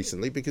anytime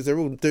recently, because they're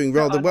all doing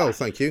rather well,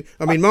 thank you.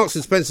 I mean, Marks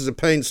and Spencer's are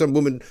paying some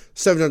woman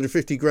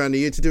 $750,000 a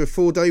year to do a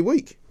 4-day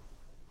week.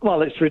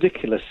 Well, it's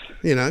ridiculous.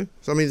 So,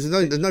 I mean,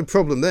 there's no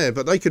problem there,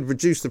 but they could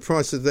reduce the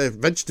price of their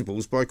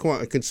vegetables by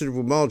quite a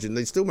considerable margin.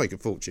 They'd still make a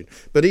fortune.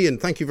 But Ian,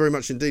 thank you very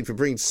much indeed for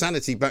bringing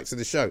sanity back to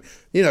the show.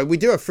 We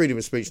do have freedom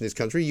of speech in this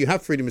country. You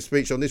have freedom of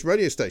speech on this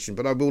radio station,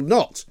 but I will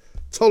not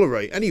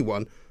tolerate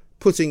anyone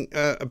putting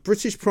a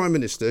British Prime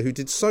Minister who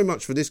did so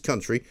much for this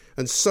country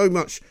and so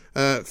much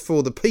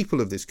for the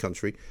people of this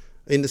country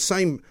in the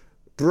same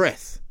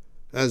breath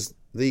as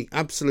the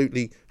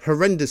absolutely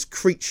horrendous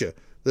creature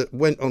that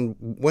went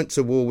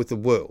to war with the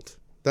world.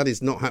 That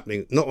is not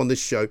happening. Not on this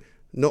show.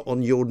 Not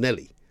on your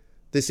Nelly.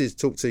 This is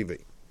Talk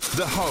TV.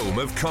 The home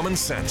of common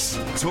sense.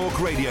 Talk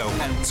Radio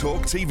and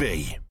Talk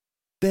TV.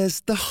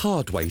 There's the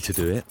hard way to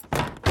do it.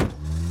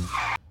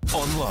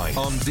 Online,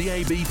 on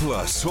DAB+,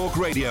 Talk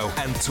Radio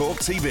and Talk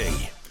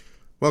TV.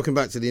 Welcome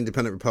back to the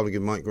Independent Republic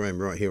of Mike Graham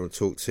right here on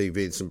Talk TV.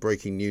 There's some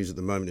breaking news at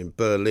the moment in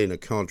Berlin. A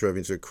car drove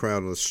into a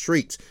crowd on the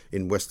street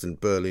in western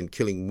Berlin,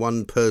 killing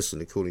one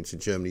person, according to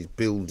Germany's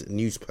Bild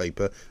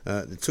newspaper.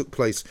 It took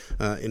place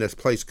in a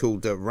place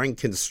called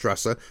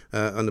Rankenstrasse,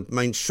 on the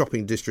main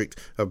shopping district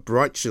of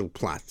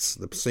Breitscheidplatz,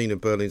 the scene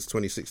of Berlin's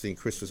 2016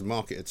 Christmas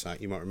market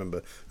attack, you might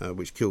remember,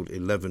 which killed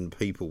 11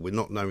 people. We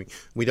don't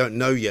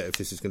know yet if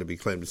this is going to be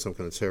claimed as some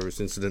kind of terrorist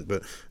incident,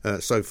 but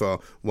so far,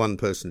 one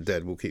person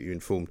dead. We'll keep you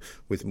informed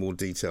with more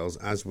details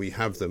as we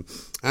have them.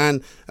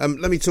 And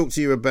let me talk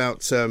to you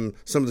about some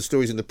of the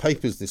stories in the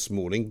papers this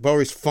morning.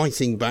 Boris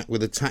fighting back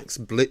with a tax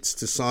blitz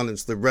to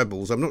silence the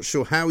rebels. I'm not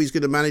sure how he's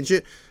going to manage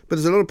it, but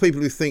there's a lot of people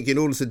who think in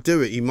order to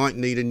do it, he might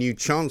need a new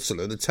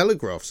chancellor. The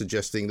Telegraph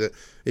suggesting that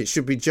it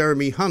should be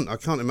Jeremy Hunt. I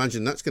can't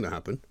imagine that's going to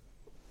happen.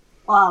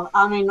 Well,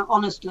 I mean,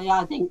 honestly,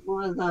 I think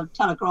the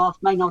Telegraph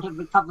may not have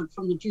recovered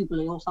from the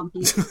Jubilee or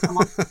something.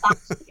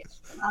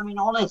 I mean,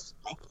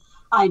 honestly.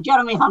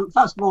 Jeremy Hunt,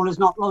 first of all, is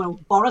not loyal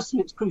to Boris,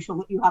 and it's crucial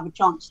that you have a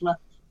Chancellor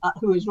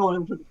who is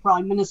loyal to the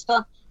Prime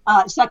Minister.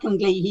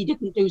 Secondly, he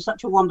didn't do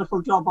such a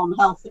wonderful job on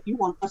health that you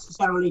want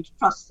necessarily to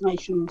trust the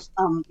nation's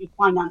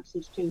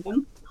finances to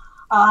him.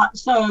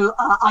 So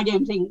I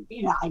don't think,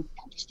 I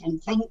just don't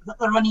think that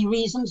there are any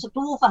reasons at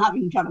all for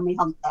having Jeremy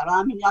Hunt there.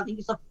 I mean, I think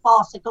it's a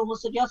farcical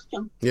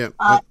suggestion. Yeah.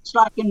 It's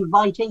like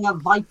inviting a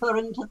viper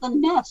into the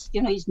nest.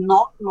 He's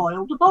not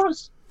loyal to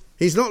Boris.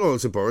 He's not loyal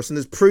to Boris and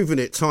has proven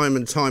it time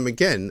and time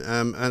again,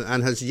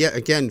 and has yet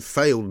again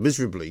failed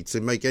miserably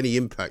to make any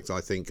impact, I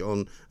think,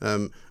 on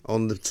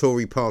the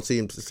Tory party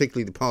and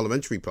particularly the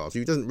parliamentary party,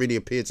 who doesn't really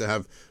appear to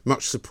have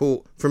much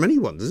support from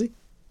anyone, does he?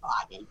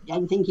 I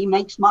don't think he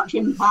makes much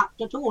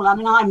impact at all. I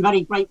mean, I'm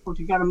very grateful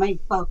to Jeremy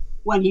for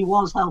when he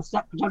was Health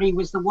Secretary. He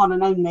was the one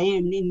and only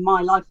in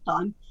my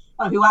lifetime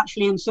who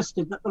actually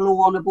insisted that the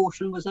law on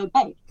abortion was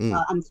obeyed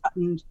and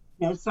threatened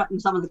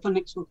some of the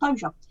clinics with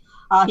closure.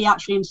 He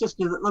actually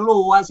insisted that the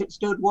law as it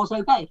stood was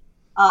obeyed.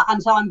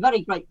 And so I'm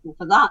very grateful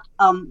for that.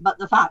 But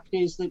the fact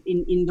is that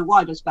in the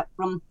wider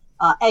spectrum,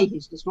 A,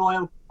 he's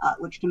disloyal,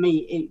 which to me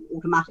it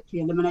automatically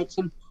eliminates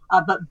him.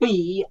 But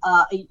B,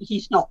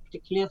 he's not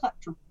particularly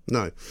effective.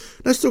 No.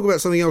 Let's talk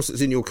about something else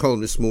that's in your column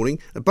this morning.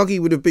 A buggy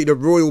would have been a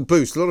royal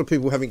boost. A lot of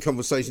people having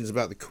conversations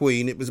about the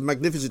Queen. It was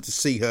magnificent to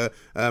see her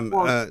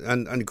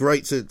and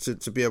great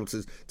to be able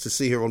to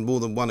see her on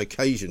more than one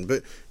occasion.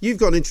 But you've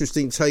got an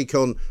interesting take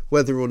on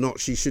whether or not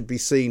she should be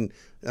seen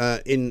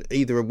in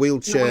either a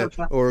wheelchair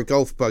or a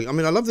golf buggy. I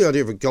mean, I love the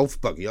idea of a golf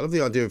buggy. I love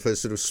the idea of her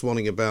sort of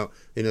swanning about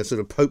in a sort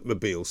of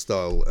Pope-mobile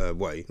style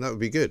way. That would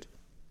be good.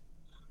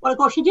 Well, of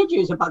course, she did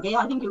use a buggy.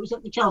 I think it was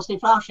at the Chelsea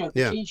Flower Show.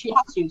 Yeah. She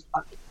has used a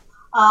buggy.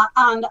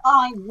 And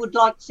I would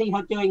like to see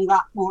her doing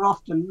that more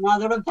often. Now,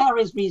 there are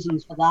various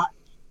reasons for that.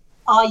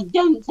 I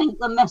don't think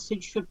the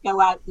message should go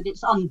out that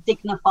it's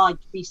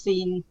undignified to be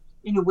seen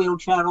in a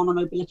wheelchair, on a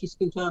mobility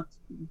scooter,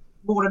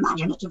 more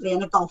imaginatively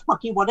in a golf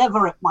buggy,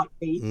 whatever it might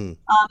be.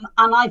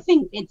 And I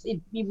think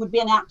it would be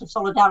an act of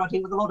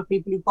solidarity with a lot of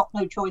people who've got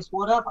no choice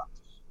whatever.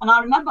 And I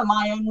remember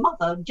my own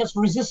mother just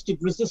resisted.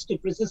 First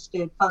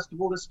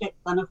of all a stick,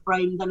 then a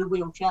frame, then a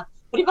wheelchair.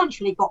 But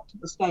eventually got to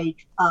the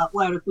stage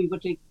where if we were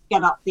to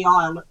get up the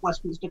aisle at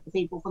Westminster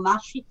Cathedral for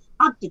Mass, she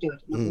had to do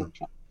it in a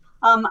wheelchair.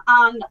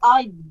 And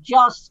I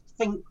just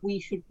think we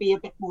should be a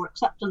bit more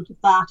acceptant of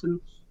that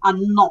and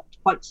not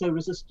quite so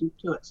resistant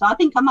to it. So I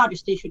think Her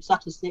Majesty should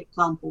set us the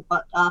example.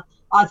 But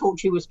I thought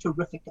she was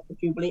terrific at the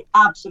Jubilee,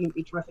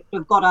 absolutely terrific. To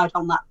have got out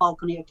on that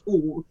balcony at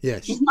all.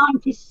 Yes. She's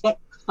 96,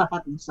 for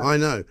heaven's sake. I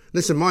know.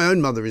 Listen, my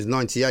own mother is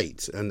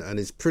 98 and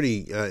is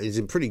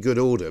in pretty good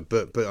order.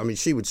 But I mean,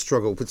 she would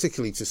struggle,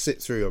 particularly to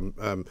sit through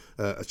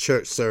a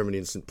church ceremony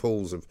in St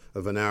Paul's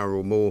of an hour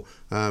or more.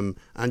 And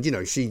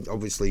she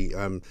obviously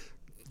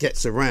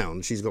gets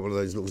around. She's got one of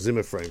those little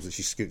Zimmer frames that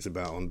she scoots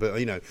about on. But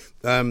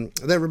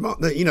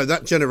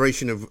that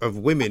generation of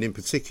women in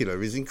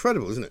particular is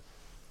incredible, isn't it?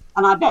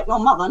 And I bet your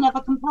mother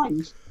never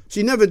complains.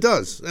 She never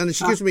does, and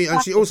she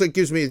also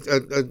gives me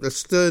a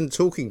stern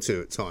talking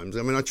to at times.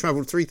 I mean, I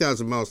travelled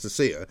 3,000 miles to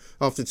see her.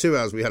 After 2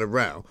 hours, we had a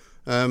row,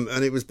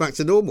 and it was back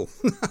to normal.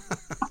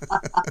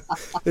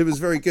 It was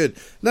very good.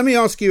 Let me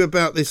ask you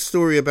about this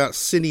story about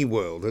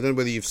Cineworld. I don't know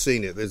whether you've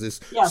seen it. There's this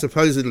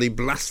supposedly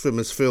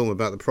blasphemous film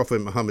about the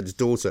Prophet Muhammad's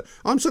daughter.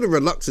 I'm sort of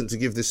reluctant to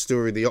give this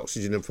story the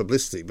oxygen of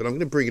publicity, but I'm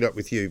going to bring it up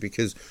with you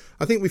because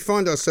I think we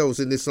find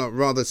ourselves in this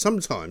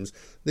sometimes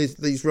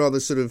these rather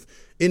sort of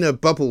inner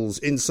bubbles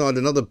inside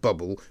another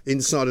bubble.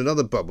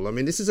 I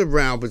mean, this is a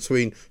row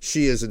between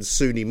Shias and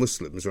Sunni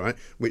Muslims, right,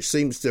 which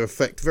seems to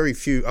affect very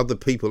few other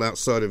people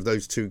outside of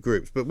those two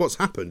groups. But what's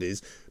happened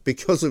is,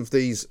 because of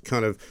these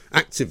kind of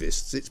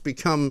activists, it's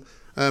become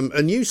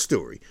a news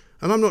story.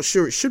 And I'm not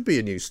sure it should be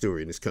a news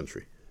story in this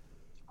country.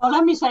 Well,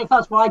 let me say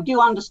first of all, I do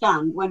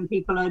understand when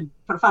people are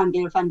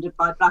profoundly offended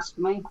by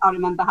blasphemy. I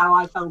remember how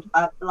I felt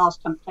about The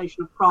Last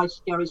Temptation of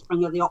Christ, Jerry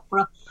Springer, the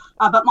opera.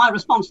 But my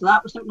response to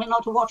that was simply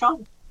not to watch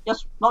on,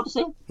 just not to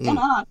see it.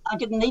 I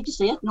didn't need to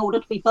see it in order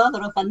to be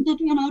further offended.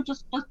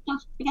 Just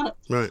forget it.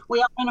 Right.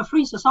 We are in a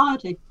free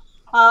society.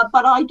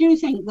 But I do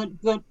think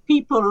that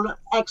people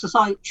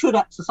should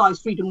exercise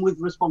freedom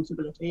with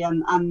responsibility,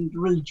 and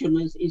religion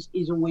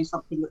is always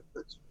something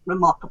that's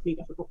remarkably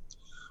difficult.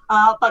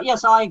 But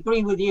yes, I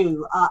agree with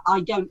you.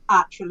 I don't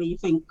actually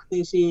think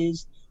this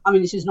is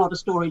not a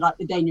story like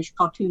the Danish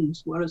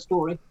cartoons were a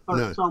story, for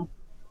example.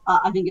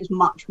 I think it's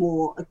much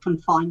more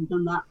confined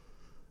than that.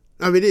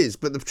 Oh, it is,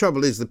 but the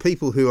trouble is the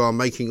people who are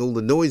making all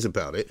the noise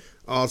about it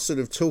are sort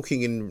of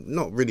talking in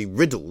not really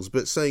riddles,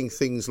 but saying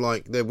things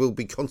like there will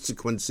be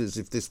consequences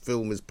if this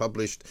film is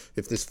published,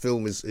 if this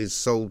film is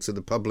sold to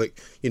the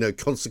public.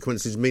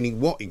 Consequences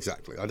meaning what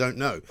exactly? I don't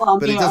know,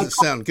 but it doesn't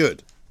sound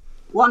good.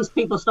 Once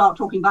people start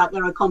talking about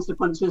there are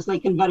consequences, they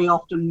can very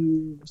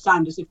often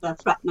sound as if they're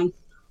threatening.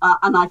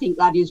 And I think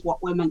that is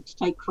what we're meant to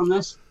take from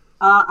this.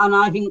 And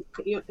I think,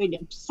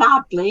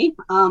 sadly,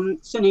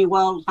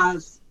 Cineworld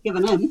has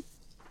given in.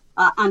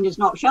 And is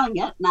not showing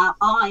it. Now,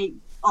 I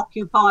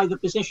occupy the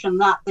position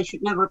that they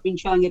should never have been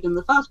showing it in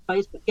the first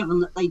place, but given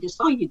that they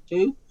decided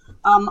to,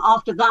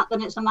 after that,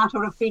 then it's a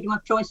matter of freedom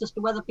of choice as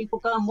to whether people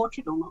go and watch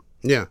it or not.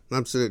 Yeah,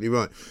 absolutely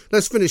right.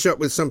 Let's finish up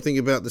with something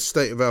about the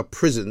state of our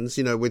prisons.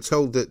 We're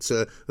told that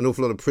an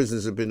awful lot of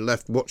prisoners have been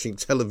left watching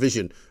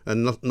television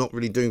and not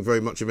really doing very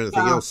much of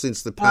anything else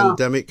since the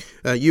pandemic.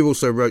 You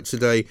also wrote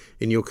today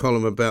in your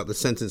column about the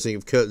sentencing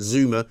of Kurt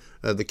Zuma,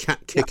 the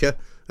cat kicker.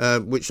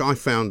 Which I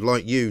found,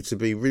 like you, to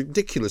be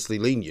ridiculously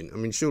lenient. I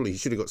mean, surely he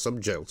should have got some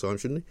jail time,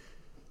 shouldn't he?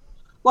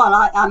 Well,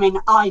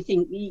 I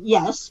think,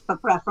 yes, for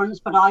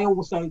preference, but I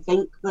also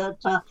think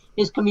that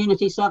his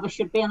community service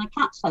should be in a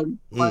cat's home,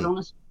 quite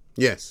honest.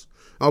 Yes,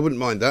 I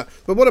wouldn't mind that.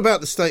 But what about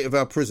the state of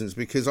our prisons?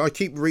 Because I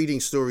keep reading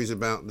stories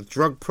about the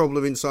drug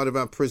problem inside of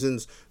our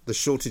prisons, the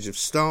shortage of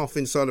staff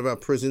inside of our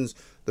prisons,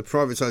 the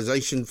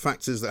privatisation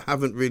factors that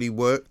haven't really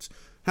worked.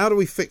 How do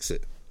we fix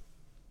it?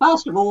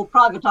 First of all,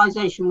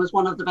 privatisation was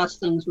one of the best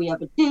things we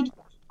ever did,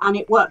 and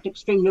it worked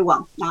extremely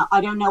well. Now,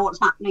 I don't know what's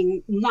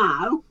happening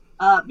now,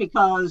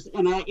 because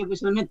it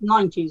was the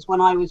mid-90s when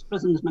I was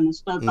prisons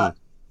minister, but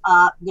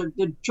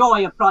the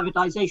joy of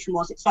privatisation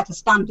was it set a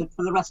standard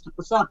for the rest of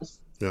the service,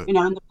 and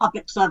the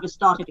public service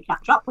started to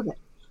catch up with it.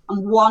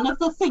 And one of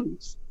the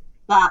things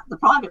that the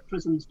private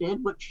prisons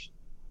did, which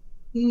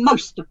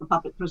most of the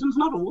public prisons,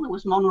 not all, there were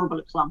some honourable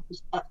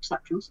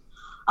exceptions,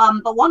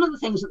 but one of the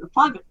things that the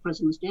private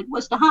prisons did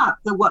was to have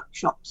the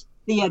workshops,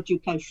 the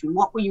education,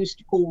 what we used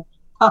to call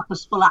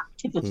purposeful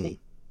activity.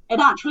 It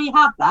actually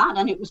had that,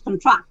 and it was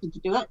contracted to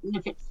do it, and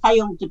if it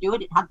failed to do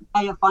it, it had to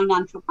pay a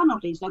financial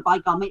penalty, so by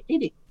gum it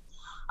did it.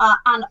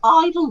 And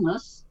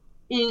idleness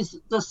is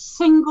the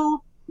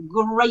single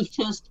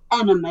greatest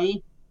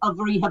enemy of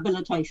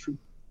rehabilitation.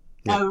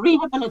 Now,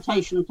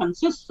 rehabilitation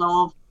consists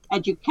of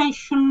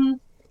education,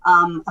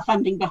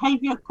 offending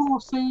behaviour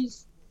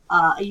courses,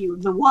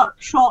 the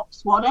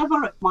workshops,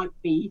 whatever it might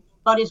be,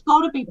 but it's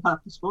got to be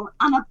purposeful.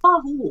 And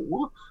above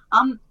all,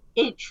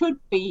 it should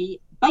be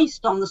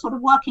based on the sort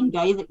of working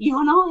day that you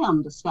and I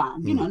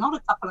understand. Not a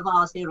couple of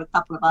hours here, a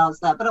couple of hours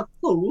there, but a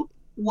full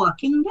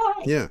working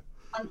day. Yeah.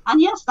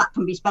 And yes, that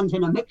can be spent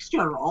in a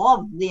mixture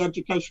of the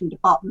education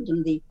department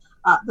and the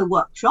the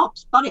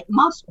workshops, but it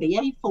must be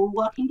a full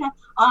working day.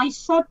 I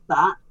said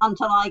that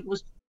until I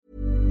was...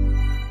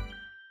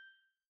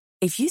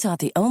 If you thought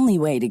the only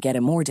way to get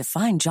a more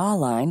defined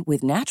jawline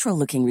with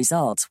natural-looking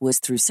results was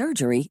through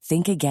surgery,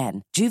 think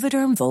again.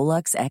 Juvederm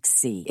Volux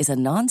XC is a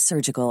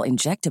non-surgical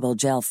injectable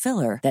gel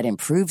filler that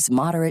improves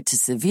moderate to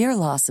severe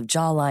loss of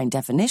jawline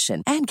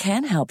definition and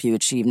can help you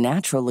achieve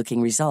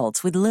natural-looking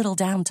results with little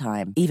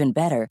downtime. Even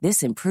better,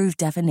 this improved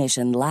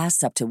definition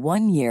lasts up to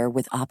 1 year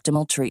with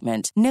optimal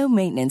treatment. No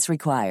maintenance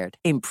required.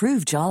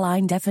 Improve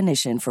jawline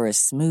definition for a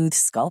smooth,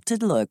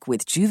 sculpted look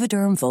with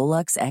Juvederm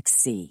Volux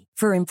XC.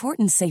 For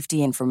important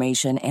safety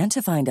information and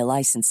to find a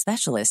licensed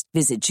specialist,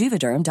 visit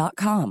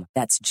Juvederm.com.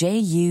 That's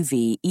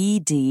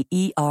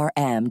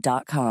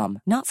JUVEDERM.com.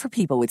 Not for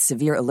people with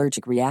severe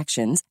allergic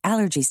reactions,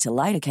 allergies to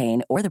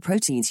lidocaine, or the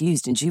proteins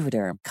used in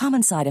Juvederm.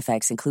 Common side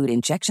effects include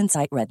injection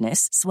site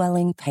redness,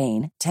 swelling,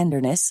 pain,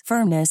 tenderness,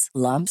 firmness,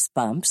 lumps,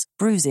 bumps,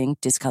 bruising,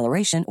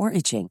 discoloration, or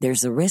itching.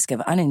 There's a risk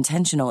of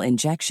unintentional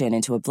injection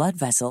into a blood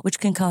vessel, which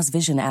can cause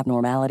vision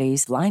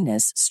abnormalities,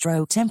 blindness,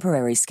 stroke,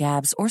 temporary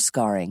scabs, or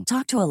scarring.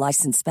 Talk to a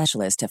licensed specialist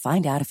to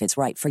find out if it's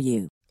right for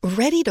you.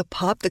 Ready to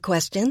pop the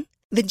question?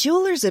 The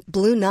jewelers at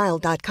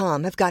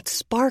BlueNile.com have got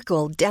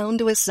sparkle down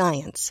to a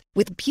science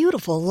with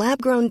beautiful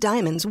lab-grown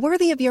diamonds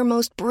worthy of your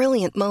most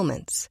brilliant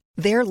moments.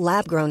 Their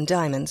lab-grown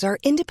diamonds are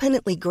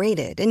independently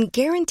graded and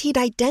guaranteed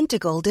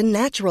identical to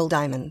natural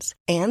diamonds,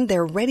 and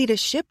they're ready to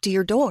ship to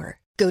your door.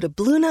 Go to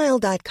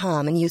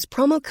BlueNile.com and use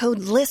promo code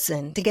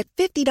LISTEN to get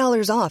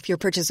 $50 off your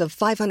purchase of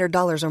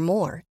 $500 or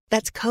more.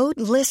 That's code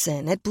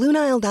LISTEN at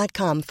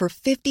BlueNile.com for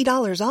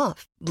 $50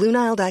 off.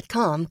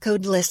 BlueNile.com,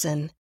 code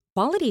LISTEN.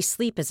 Quality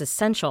sleep is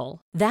essential.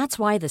 That's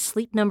why the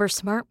Sleep Number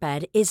Smart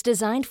Bed is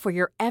designed for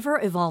your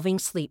ever-evolving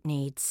sleep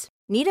needs.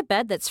 Need a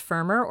bed that's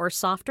firmer or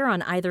softer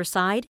on either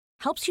side?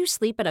 Helps you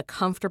sleep at a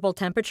comfortable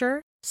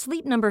temperature?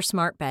 Sleep Number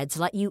Smart Beds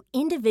let you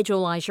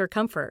individualize your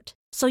comfort,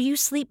 so you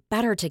sleep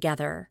better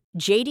together.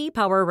 J.D.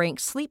 Power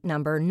ranks Sleep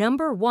Number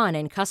number 1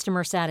 in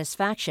customer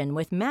satisfaction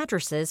with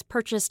mattresses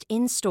purchased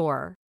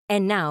in-store.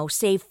 And now,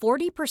 save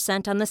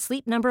 40% on the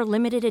Sleep Number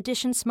Limited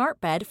Edition Smart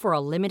Bed for a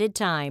limited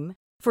time.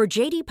 For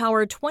J.D.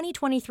 Power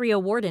 2023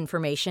 award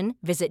information,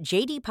 visit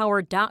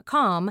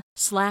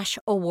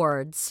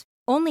jdpower.com/awards.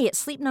 Only at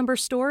Sleep Number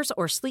stores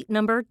or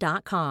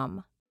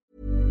sleepnumber.com.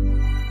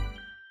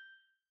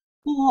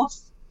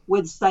 Force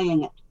with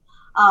saying it.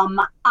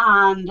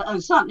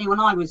 And certainly when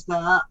I was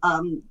there,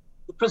 the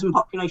prison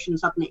population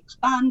suddenly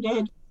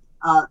expanded.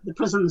 The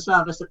prison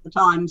service at the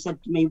time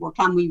said to me, well,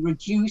 can we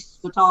reduce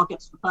the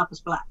targets for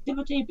purposeful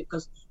activity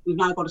because we've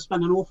now got to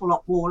spend an awful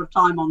lot more of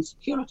time on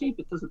security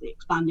because of the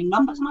expanding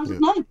numbers? And I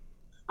said, no.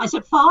 I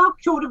said, far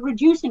short of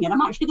reducing it, I'm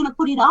actually going to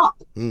put it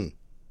up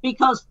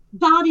because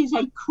that is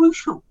a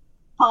crucial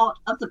part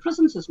of the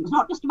prison system. It's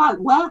not just about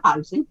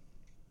warehousing.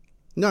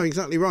 No,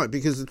 exactly right,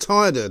 because the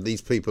tireder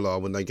these people are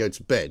when they go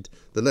to bed,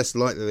 the less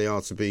likely they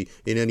are to be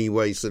in any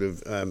way sort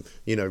of,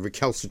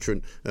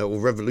 recalcitrant or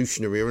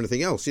revolutionary or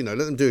anything else. Let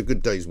them do a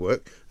good day's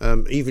work,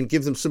 even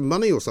give them some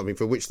money or something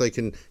for which they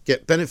can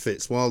get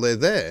benefits while they're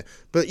there.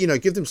 But,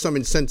 give them some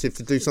incentive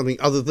to do something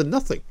other than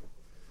nothing.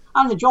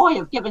 And the joy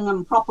of giving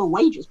them proper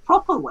wages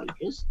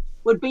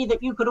would be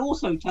that you could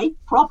also take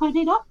proper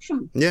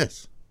deductions.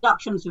 Yes.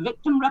 Deductions for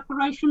victim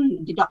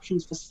reparation,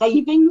 deductions for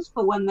savings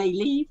for when they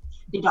leave,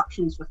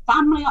 deductions for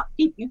family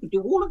upkeep. You could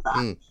do all of that.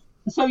 And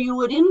so you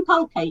would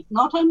inculcate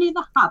not only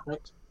the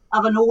habit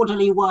of an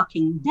orderly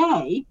working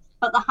day,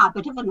 but the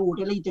habit of an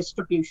orderly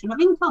distribution of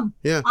income.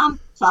 Yeah.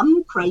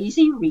 Some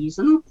crazy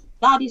reason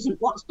that isn't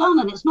what's done.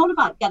 And it's not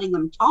about getting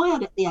them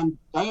tired at the end of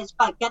the day. It's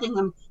about getting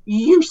them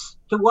used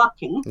to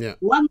working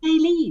when they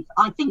leave.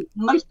 I think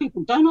most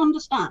people don't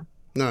understand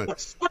that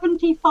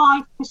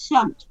 75%,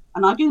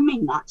 and I do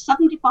mean that,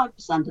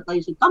 75% of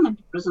those who come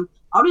into prison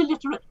are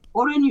illiterate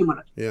or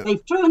innumerate. Yeah.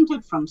 They've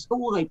truanted from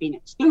school, they've been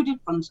excluded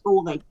from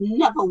school, they've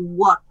never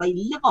worked, they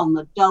live on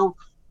the dole.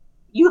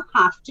 You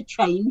have to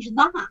change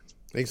that.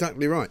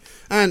 Exactly right.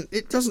 And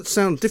it doesn't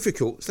sound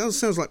difficult. It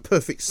sounds like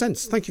perfect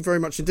sense. Thank you very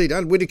much indeed.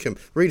 Anne Widdecombe,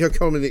 read her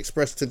column in the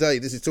Express today.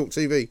 This is Talk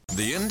TV.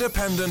 The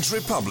Independent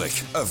Republic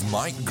of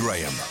Mike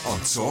Graham on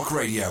Talk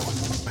Radio.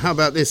 How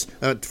about this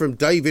from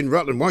Dave in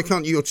Rutland? Why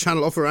can't your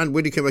channel offer Anne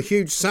Widdecombe a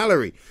huge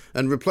salary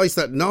and replace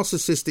that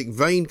narcissistic,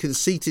 vain,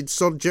 conceited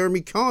sod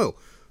Jeremy Kyle?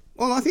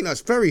 Well, I think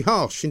that's very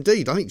harsh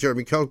indeed. I think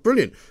Jeremy Kyle's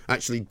brilliant,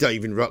 actually,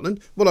 Dave in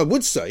Rutland. What I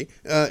would say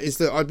is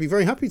that I'd be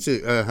very happy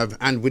to have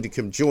Anne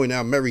Widdecombe join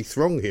our merry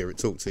throng here at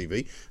Talk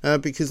TV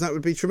because that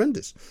would be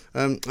tremendous.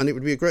 And it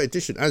would be a great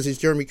addition, as is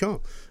Jeremy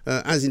Kyle,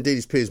 as indeed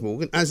is Piers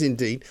Morgan, as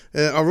indeed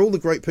are all the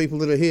great people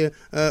that are here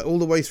all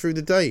the way through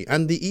the day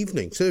and the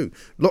evening too.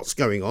 Lots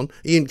going on.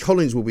 Ian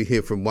Collins will be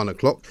here from 1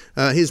 o'clock.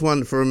 Here's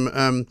one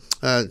from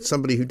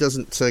somebody who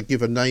doesn't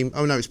give a name.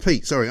 Oh, no, it's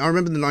Pete. Sorry. I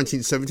remember the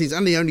 1970s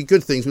and the only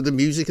good things were the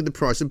music and the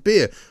price of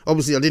beer.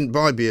 Obviously, I didn't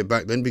buy beer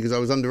back then because I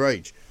was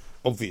underage,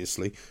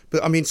 obviously.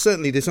 But, I mean,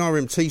 certainly this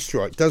RMT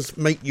strike does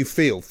make you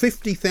feel.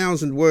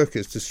 50,000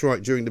 workers to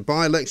strike during the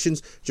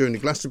by-elections, during the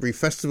Glastonbury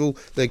Festival.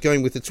 They're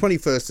going with the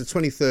 21st, the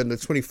 23rd and the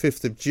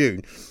 25th of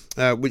June.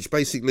 which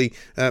basically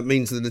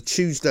means that a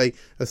Tuesday,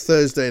 a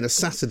Thursday and a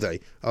Saturday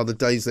are the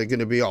days they're going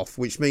to be off,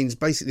 which means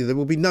basically there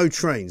will be no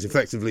trains,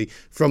 effectively,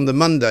 from the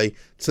Monday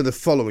to the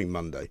following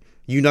Monday.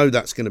 You know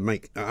that's going to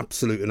make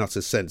absolute and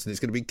utter sense, and it's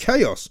going to be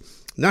chaos.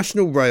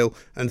 National Rail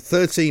and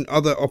 13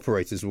 other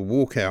operators will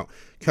walk out,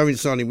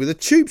 coinciding with a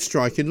tube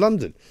strike in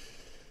London.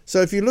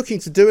 So if you're looking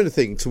to do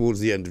anything towards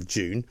the end of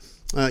June,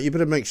 you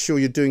better make sure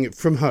you're doing it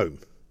from home.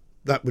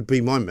 That would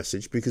be my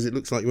message, because it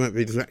looks like you won't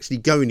be able to actually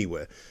go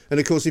anywhere. And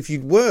of course, if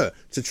you were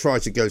to try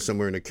to go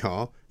somewhere in a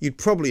car, you'd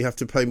probably have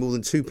to pay more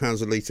than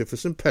 £2 a litre for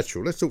some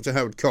petrol. Let's talk to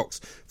Howard Cox,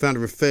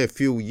 founder of Fair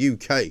Fuel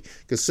UK,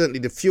 because certainly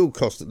the fuel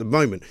cost at the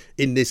moment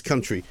in this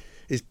country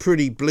is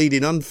pretty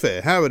bleeding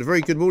unfair. Howard, a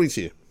very good morning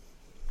to you.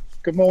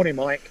 Good morning,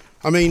 Mike.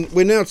 I mean,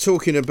 we're now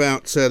talking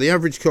about the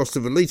average cost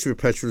of a litre of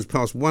petrol has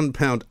passed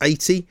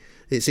 £1.80.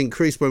 It's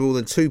increased by more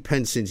than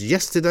 2p since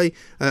yesterday.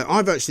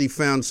 I've actually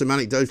found some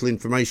anecdotal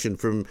information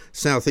from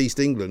South East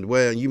England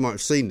where you might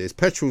have seen this.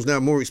 Petrol's now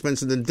more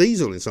expensive than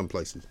diesel in some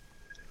places.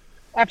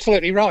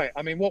 Absolutely right.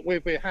 I mean, what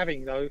we've been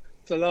having, though,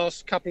 for the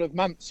last couple of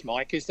months,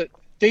 Mike, is that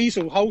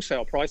diesel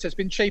wholesale price has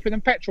been cheaper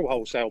than petrol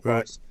wholesale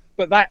price.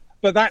 Right.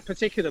 But that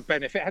particular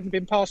benefit hadn't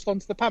been passed on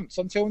to the pumps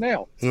until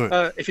now.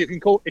 Right. If you can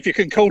call it a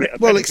benefit,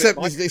 well, except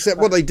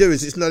what they do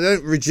is they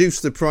don't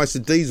reduce the price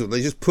of diesel.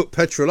 They just put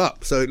petrol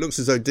up, so it looks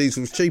as though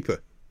diesel's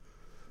cheaper.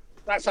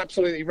 That's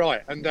absolutely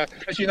right. And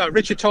as you know,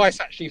 Richard Tice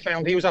actually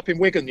found, he was up in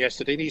Wigan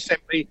yesterday, and he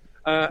sent me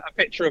a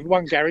picture of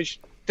one garage,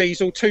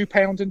 diesel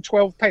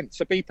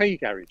 £2.12, a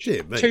BP garage.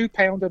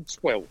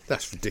 £2.12.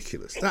 That's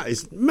ridiculous. That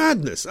is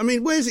madness. I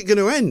mean, where's it going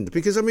to end?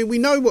 Because, I mean, we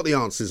know what the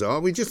answers are.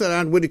 We just had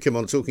Anne Widdecombe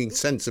on talking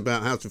sense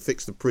about how to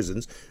fix the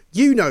prisons.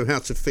 You know how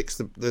to fix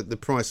the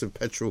price of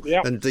petrol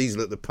and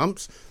diesel at the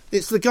pumps.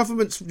 It's the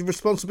government's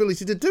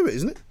responsibility to do it,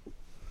 isn't it?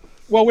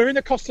 Well, we're in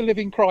a cost of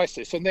living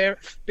crisis, and they're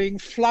being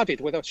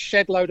flooded with a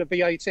shed load of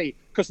VAT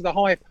because of the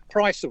high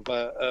price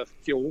of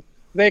fuel.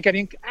 They're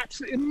getting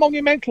absolutely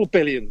monumental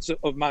billions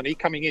of money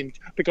coming in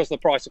because of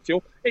the price of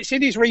fuel. It's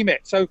in his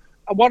remit. So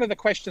one of the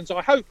questions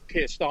I hope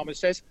Keir Starmer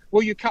says,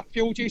 will you cut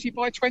fuel duty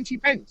by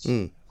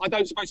 20p? I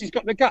don't suppose he's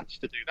got the guts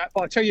to do that,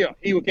 but I tell you,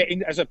 he would get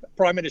in as a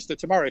Prime Minister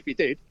tomorrow if he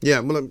did.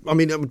 Yeah, well, I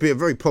mean, that would be a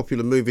very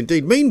popular move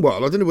indeed.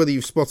 Meanwhile, I don't know whether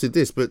you've spotted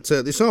this, but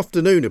this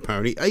afternoon,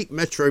 apparently, 8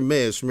 Metro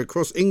mayors from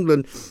across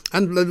England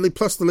and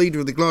plus the leader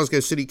of the Glasgow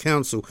City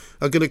Council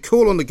are going to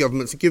call on the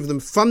government to give them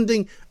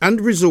funding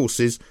and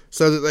resources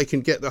so that they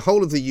can get the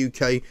whole of the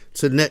UK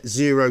to net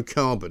zero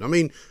carbon. I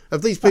mean,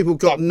 have these people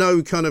got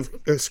no kind of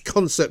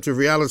concept of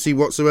reality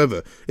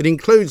whatsoever? It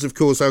includes, of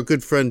course, our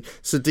good friend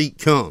Sadiq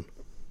Khan.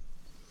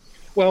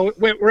 Well,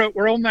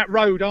 we're on that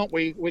road, aren't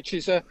we? Which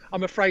is,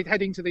 I'm afraid,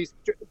 heading to these,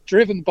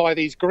 driven by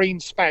these green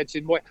spads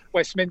in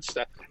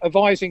Westminster,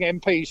 advising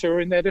MPs who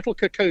are in their little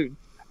cocoon,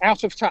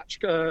 out of touch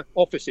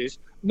offices,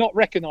 not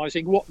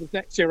recognising what the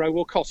net zero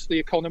will cost the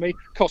economy,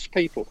 cost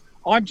people.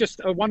 I'm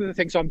just one of the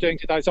things I'm doing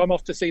today is I'm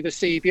off to see the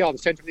CEBR, the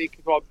Centre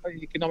for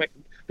Economic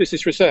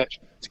Business Research,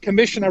 to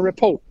commission a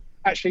report.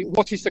 Actually,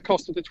 what is the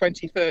cost of the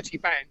 2030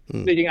 ban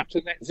leading up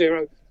to net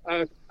zero?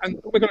 And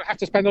we're going to have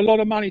to spend a lot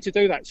of money to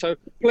do that. So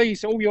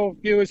please, all your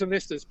viewers and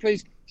listeners,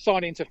 please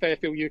sign into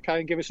Fairfield UK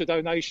and give us a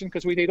donation,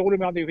 because we need all the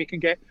money we can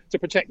get to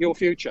protect your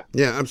future.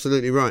 Yeah,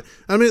 absolutely right.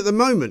 I mean, at the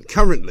moment,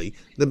 currently,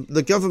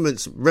 the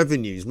government's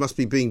revenues must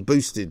be being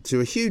boosted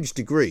to a huge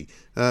degree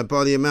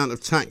by the amount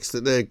of tax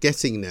that they're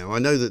getting now. I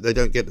know that they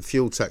don't get the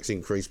fuel tax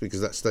increase because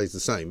that stays the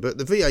same, but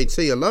the VAT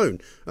alone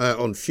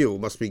on fuel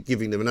must be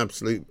giving them an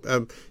absolute,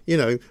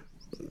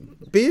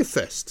 beer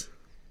fest.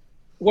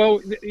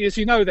 Well, as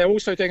you know, they're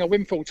also doing a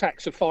windfall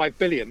tax of $5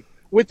 billion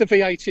with the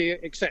VAT,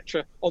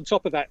 etc. on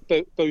top of that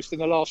boost in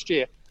the last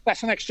year.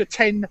 That's an extra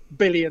 £10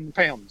 billion,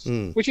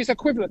 which is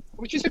equivalent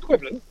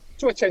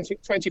to a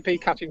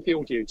 20p cut in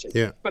fuel duty.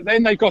 Yeah. But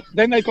then they've got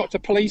to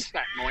police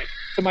that, Mike,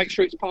 to make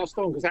sure it's passed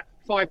on, because that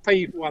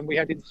 5p one we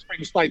had in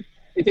Spring State,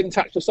 it didn't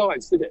touch the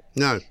sides, did it?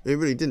 No, it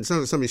really didn't. It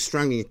sounded like somebody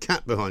strangling a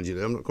cat behind you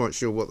there. I'm not quite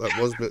sure what that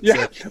was, but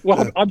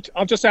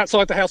I'm just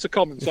outside the House of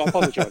Commons, so I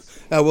apologise.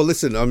 Well,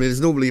 listen, I mean, there's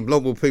normally a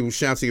lot more people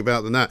shouting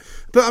about than that.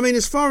 But I mean,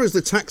 as far as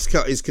the tax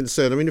cut is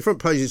concerned, I mean, the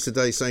front pages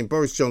today saying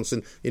Boris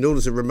Johnson, in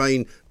order to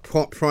remain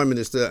Prime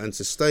Minister and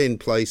to stay in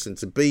place and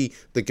to be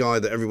the guy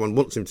that everyone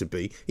wants him to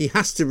be, he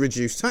has to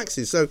reduce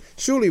taxes. So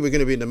surely we're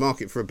going to be in the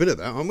market for a bit of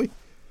that, aren't we?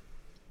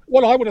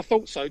 Well, I would have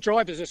thought so,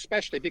 drivers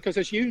especially, because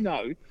as you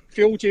know,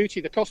 fuel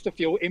duty, the cost of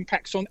fuel,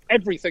 impacts on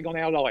everything on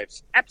our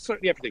lives.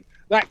 Absolutely everything.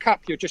 That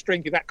cup you're just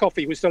drinking, that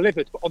coffee, was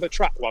delivered on the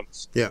truck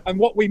once. Yeah. And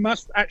what we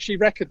must actually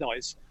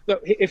recognise,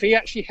 that if he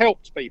actually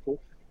helped people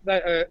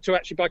to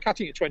actually, by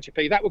cutting it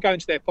 20p, that would go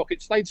into their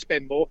pockets, they'd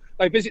spend more,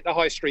 they visit the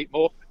high street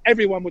more,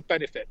 everyone would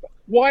benefit. But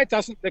why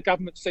doesn't the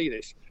government see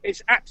this? It's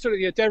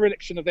absolutely a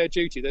dereliction of their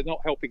duty. They're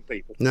not helping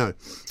people. No.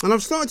 And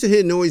I've started to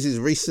hear noises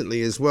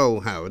recently as well,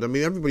 Howard. I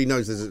mean, everybody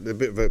knows there's a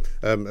bit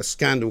of a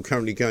scandal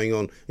currently going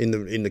on in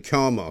the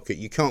car market.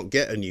 You can't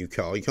get a new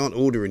car. You can't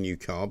order a new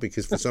car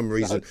because for some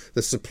reason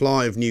the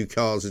supply of new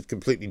cars has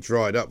completely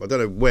dried up. I don't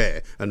know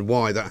where and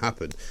why that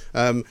happened.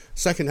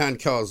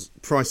 Second-hand cars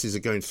prices are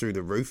going through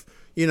the roof.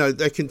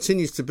 there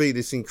continues to be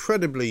this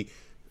incredibly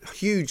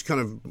huge kind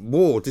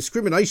of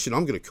discrimination,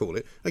 I'm going to call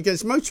it,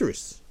 against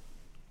motorists.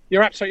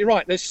 You're absolutely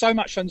right. There's so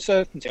much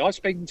uncertainty. I've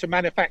spoken to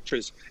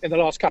manufacturers in the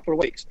last couple of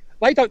weeks.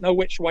 They don't know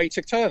which way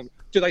to turn.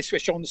 Do they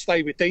switch on,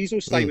 stay with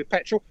diesel, stay with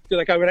petrol? Do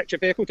they go electric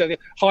vehicle? Do they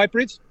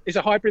hybrids? Is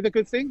a hybrid a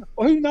good thing?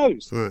 Well, who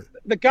knows? Right.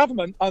 The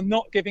government are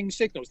not giving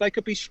signals. They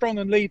could be strong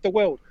and lead the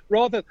world.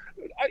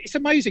 It's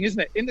amazing, isn't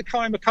it? In the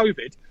time of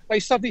COVID, they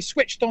suddenly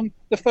switched on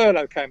the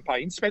furlough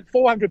campaign, spent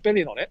 400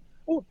 billion on it.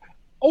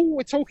 All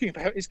we're talking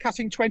about is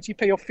cutting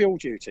 20p off fuel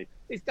duty.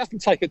 It doesn't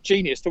take a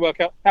genius to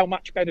work out how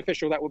much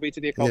beneficial that will be to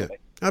the economy.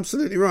 Yeah,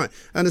 absolutely right.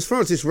 And as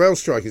far as this rail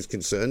strike is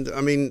concerned, I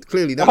mean,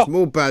 clearly that's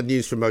more bad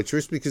news for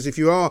motorists, because if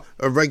you are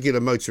a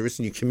regular motorist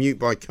and you commute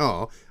by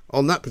car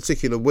on that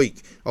particular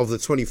week of the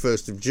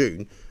 21st of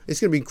June, it's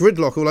going to be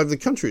gridlock all over the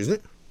country, isn't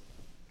it?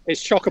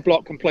 It's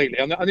chock-a-block completely,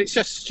 and it's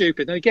just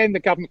stupid. And again,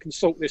 the government can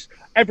sort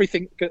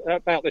everything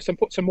about this and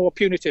put some more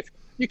punitive.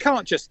 You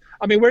can't just.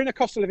 I mean, we're in a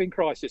cost of living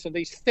crisis, and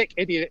these thick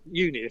idiot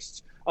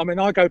unionists. I mean,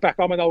 I go back.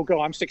 I'm an old guy.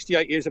 I'm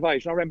 68 years of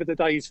age, and I remember the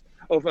days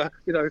of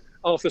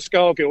Arthur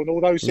Scargill and all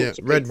those sorts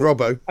of people. Red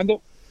Robbo. And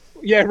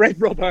Red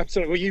Robbo.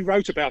 Absolutely. Well, you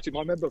wrote about him. I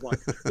remember mine.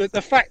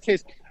 The fact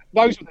is,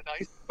 those were the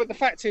days. But the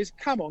fact is,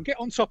 come on, get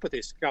on top of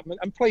this,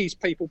 government, and please,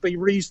 people, be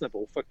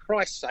reasonable. For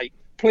Christ's sake,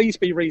 please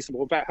be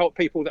reasonable about help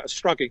people that are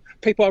struggling.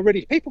 People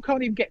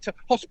can't even get to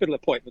hospital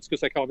appointments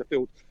because they can't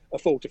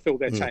afford to fill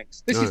their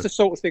tanks. This is the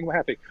sort of thing we're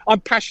having.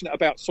 I'm passionate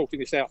about sorting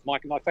this out,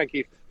 Mike, and I thank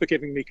you for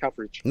giving me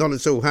coverage. Not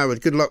at all,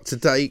 Howard. Good luck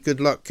today. Good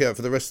luck for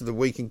the rest of the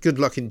week, and good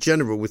luck in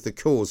general with the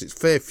cause. It's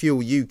Fair Fuel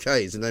UK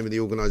is the name of the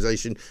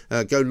organisation.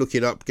 Go look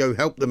it up. Go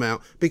help them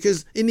out,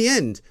 because in the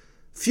end,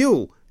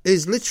 fuel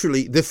is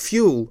literally the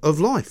fuel of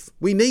life.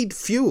 We need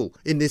fuel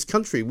in this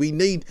country. We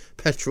need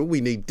petrol,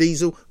 we need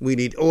diesel, we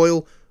need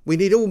oil, we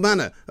need all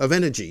manner of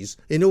energies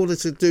in order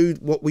to do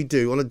what we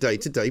do on a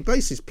day-to-day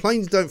basis.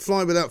 Planes don't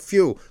fly without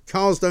fuel.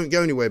 Cars don't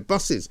go anywhere.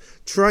 Buses,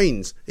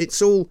 trains,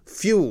 it's all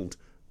fuelled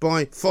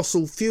by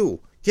fossil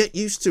fuel. Get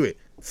used to it.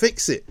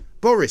 Fix it.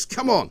 Boris,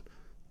 come on.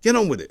 Get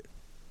on with it.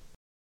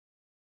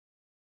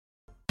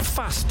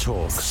 Fast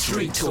Talk.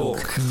 Street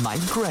Talk.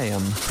 Mike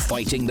Graham.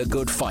 Fighting the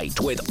good fight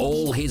with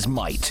all his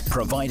might.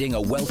 Providing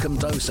a welcome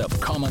dose of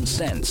common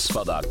sense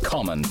for the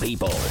common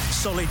people.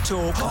 Solid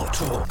Talk. Hot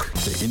Talk.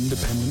 The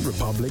Independent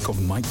Republic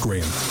of Mike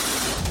Graham.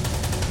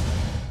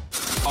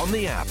 On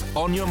the app,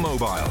 on your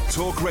mobile,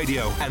 Talk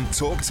Radio and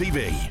Talk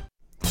TV.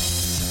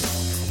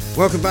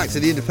 Welcome back to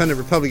the Independent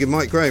Republic of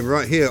Mike Graham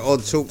right here on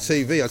Talk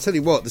TV. I tell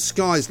you what, the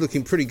sky's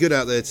looking pretty good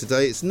out there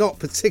today. It's not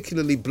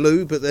particularly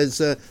blue, but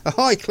there's a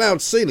high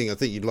cloud ceiling, I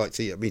think you'd like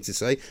me to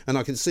say, and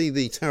I can see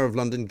the Tower of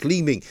London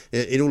gleaming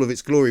in all of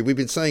its glory. We've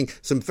been saying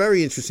some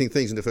very interesting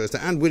things in the first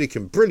hour. Anne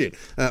Widdecombe, brilliant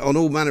on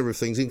all manner of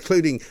things,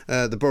 including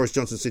the Boris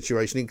Johnson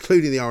situation,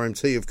 including the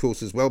RMT, of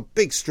course, as well.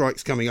 Big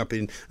strikes coming up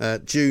in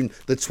June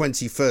the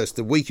 21st,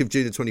 the week of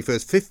June the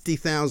 21st.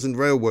 50,000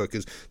 rail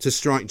workers to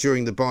strike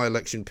during the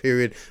by-election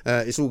period.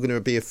 It's all going to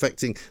be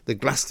affecting the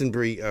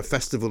Glastonbury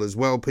festival as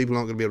well. People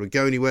aren't going to be able to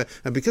go anywhere,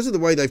 and because of the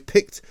way they've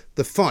picked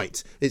the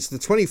fight, it's the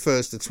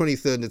 21st, the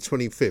 23rd and the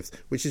 25th,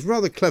 which is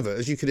rather clever,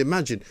 as you can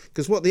imagine,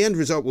 because what the end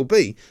result will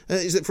be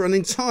is that for an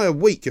entire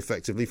week,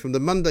 effectively, from the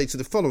Monday to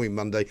the following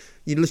Monday,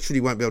 you literally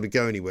won't be able to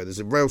go anywhere. There's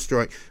a rail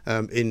strike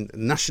in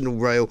National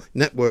Rail,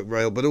 Network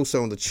Rail, but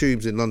also on the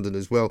tubes in London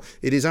as well.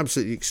 It is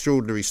absolutely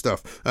extraordinary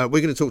stuff. We're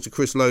going to talk to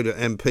Chris Loder,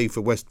 MP for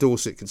West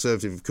Dorset,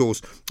 Conservative, of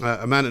course,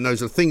 a man that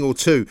knows a thing or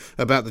two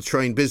about the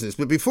train business.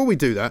 But before we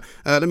do that,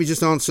 let me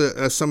just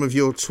answer some of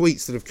your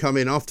tweets that have come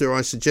in after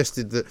I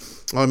suggested that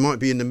I might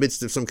be in the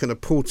midst of some kind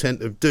of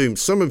portent of doom.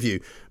 Some of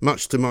you,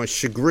 much to my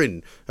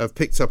chagrin, have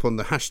picked up on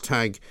the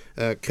hashtag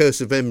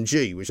curse of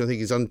MG, which I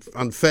think is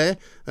unfair.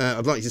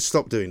 I'd like you to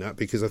stop doing that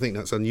because I think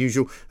that's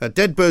unusual.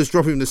 Dead birds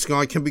dropping from the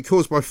sky can be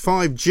caused by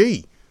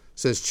 5G,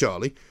 says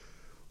Charlie.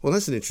 Well,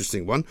 that's an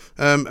interesting one.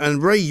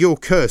 And Ray, your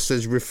curse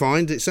says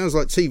refined. It sounds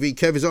like TV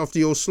Kev is after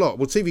your slot.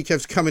 Well, TV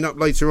Kev's coming up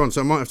later on,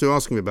 so I might have to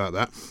ask him about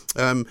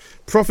that.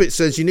 Prophet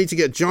says you need to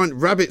get giant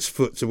rabbit's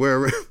foot to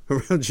wear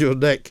around your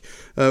neck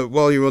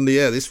while you're on the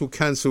air. This will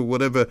cancel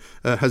whatever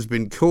has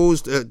been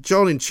caused.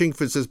 John in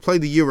Chingford says play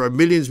the Euro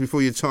Millions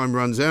before your time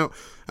runs out.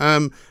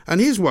 And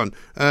here's one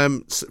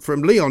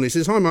from Leon. He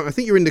says, hi, Mike, I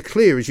think you're in the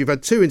clear as you've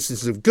had two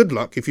instances of good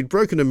luck. If you'd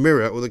broken a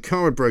mirror or the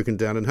car had broken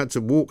down and had to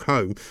walk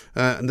home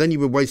and then you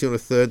were waiting on a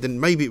third,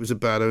 then maybe it was a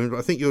bad omen, but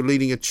I think you're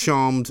leading a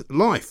charmed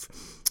life.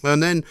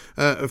 And then,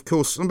 of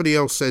course, somebody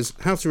else says,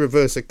 how to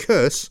reverse a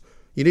curse?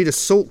 You need a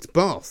salt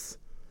bath,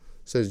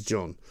 says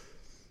John.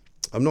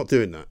 I'm not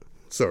doing that.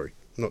 Sorry,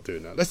 I'm not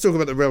doing that. Let's talk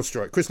about the rail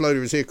strike. Chris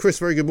Loder is here. Chris,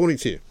 very good morning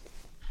to you.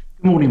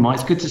 Good morning, Mike.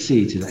 It's good to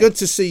see you today. Good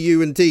to see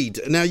you indeed.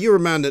 Now, you're a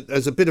man that,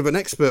 as a bit of an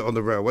expert on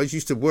the railways,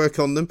 used to work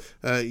on them.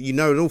 You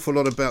know an awful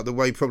lot about the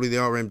way probably the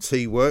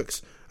RMT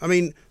works. I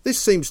mean, this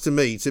seems to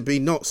me to be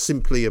not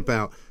simply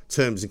about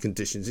terms and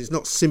conditions. It's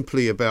not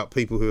simply about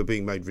people who are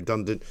being made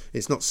redundant.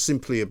 It's not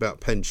simply about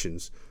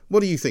pensions. What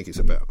do you think it's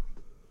about?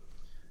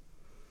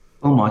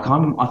 Well, Mike,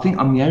 I think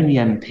I'm the only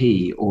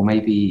MP or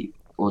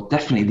or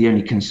definitely the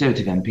only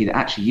Conservative MP that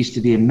actually used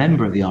to be a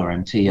member of the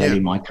RMT early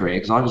in my career,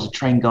 because I was a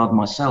train guard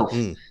myself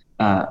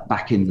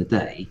back in the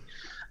day.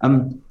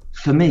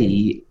 For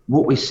me,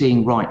 what we're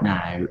seeing right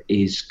now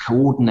is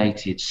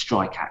coordinated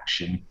strike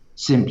action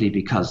simply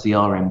because the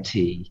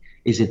RMT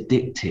is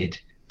addicted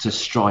to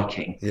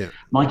striking. Yeah.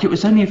 Mike, it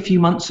was only a few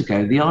months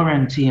ago the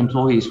RMT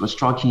employees were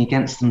striking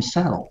against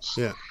themselves.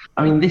 Yeah.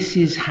 I mean, this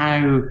is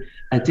how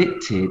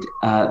addicted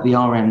the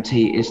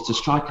RMT is to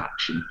strike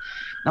action.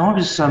 Now,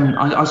 I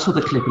saw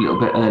the clip a little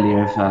bit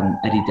earlier of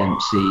Eddie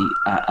Dempsey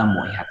and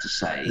what he had to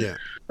say. Yeah.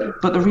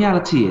 But the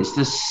reality is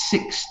there's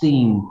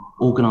 16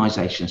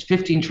 organisations,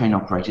 15 train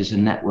operators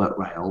and Network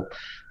Rail.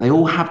 They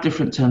all have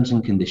different terms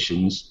and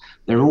conditions.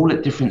 They're all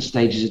at different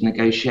stages of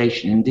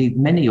negotiation. Indeed,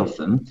 many of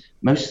them,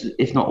 most,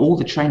 if not all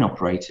the train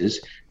operators,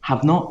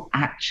 have not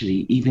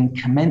actually even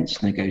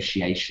commenced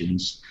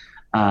negotiations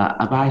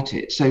about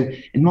it. So,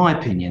 in my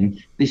opinion,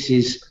 this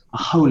is a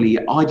wholly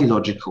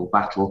ideological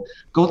battle.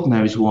 God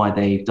knows why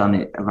they've done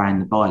it around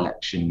the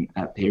by-election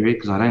period,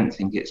 because I don't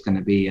think it's going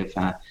to be of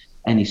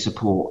any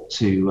support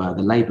to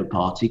the Labour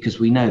Party, because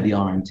we know the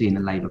RMT and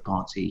the Labour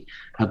Party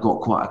have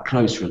got quite a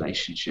close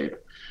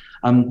relationship.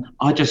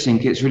 I just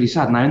think it's really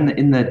sad. Now,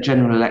 in the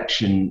general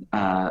election,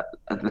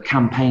 the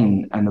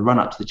campaign and the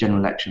run-up to the general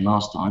election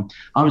last time,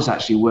 I was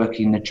actually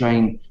working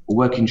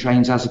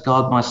trains as a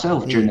guard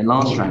myself during the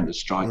last round of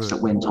strikes that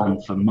went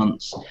on for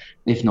months,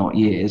 if not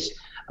years.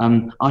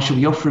 I shall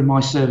be offering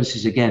my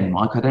services again,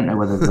 Mike. I don't know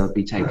whether they'll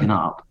be taken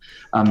up.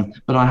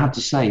 But I have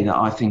to say that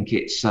I think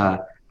it's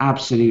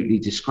absolutely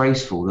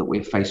disgraceful that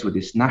we're faced with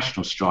this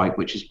national strike,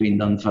 which has been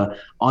done for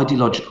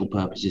ideological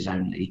purposes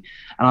only.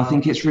 And I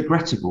think it's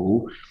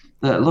regrettable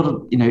that a lot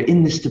of,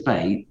 in this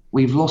debate,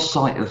 we've lost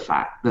sight of the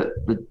fact that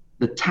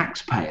the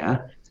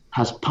taxpayer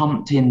has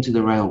pumped into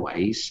the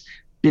railways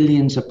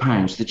billions of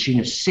pounds, to the tune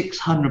of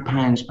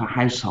 £600 per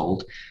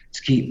household,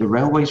 to keep the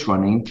railways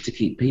running, to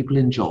keep people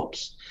in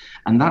jobs.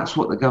 And that's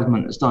what the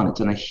government has done. It's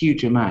done a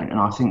huge amount, and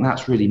I think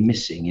that's really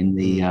missing in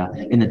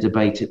the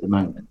debate at the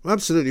moment.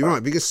 Absolutely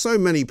right, because so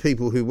many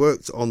people who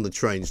worked on the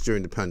trains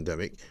during the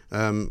pandemic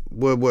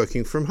were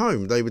working from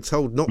home. They were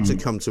told not to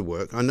come to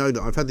work. I know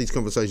that I've had these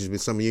conversations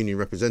with some union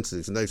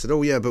representatives, and they've said,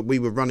 "Oh yeah, but we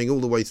were running all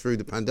the way through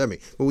the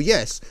pandemic." Well,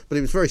 yes, but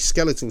it was very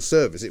skeletal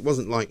service. It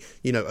wasn't like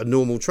a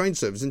normal train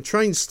service, and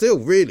trains still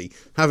really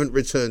haven't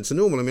returned to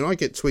normal. I mean, I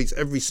get tweets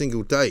every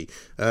single day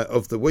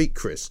of the week,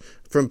 Chris,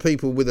 from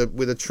people with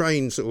a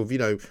train sort of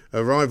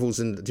arrivals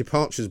and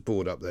departures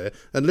board up there,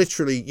 and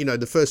literally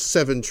the first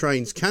 7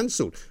 trains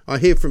cancelled. I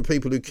hear from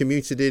people who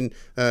commuted in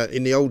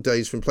the old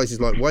days from places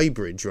like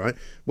Weybridge, right,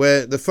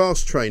 where the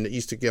fast train that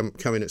used to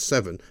come in at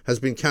 7 has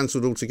been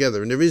cancelled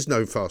altogether, and there is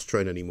no fast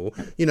train anymore.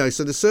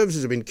 So the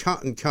services have been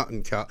cut and cut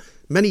and cut.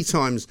 Many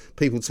times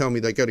people tell me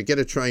they go to get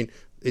a train,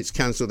 it's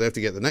cancelled, they have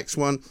to get the next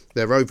one,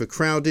 they're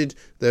overcrowded,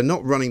 they're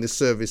not running the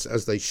service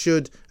as they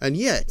should, and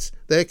yet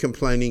they're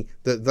complaining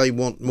that they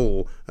want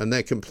more, and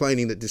they're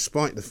complaining that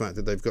despite the fact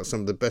that they've got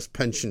some of the best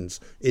pensions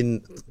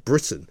in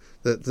Britain,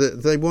 that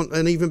they want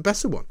an even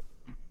better one.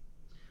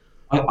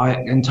 I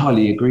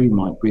entirely agree,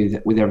 Mike,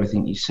 with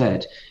everything you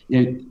said.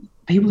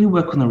 People who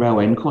work on the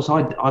railway, and of course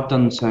I've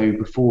done so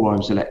before I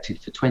was elected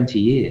for 20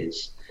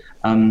 years,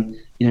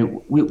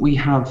 we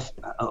have,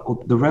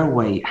 the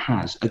railway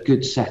has a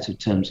good set of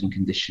terms and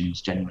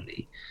conditions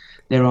generally.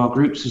 There are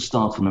groups of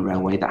staff on the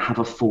railway that have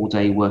a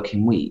 4-day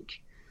working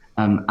week.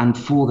 And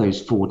for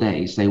those 4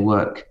 days, they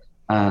work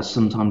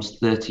sometimes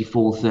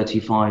 34,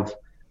 35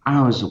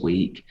 hours a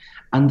week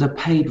and are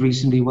paid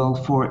reasonably well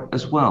for it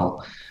as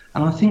well.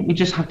 And I think we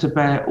just have to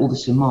bear all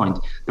this in mind.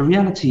 The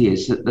reality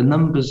is that the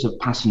numbers of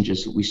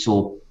passengers that we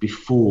saw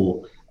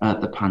before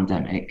the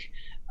pandemic,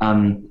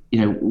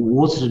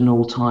 was at an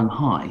all-time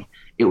high.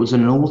 It was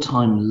an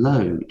all-time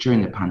low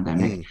during the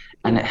pandemic,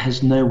 and it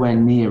has nowhere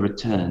near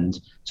returned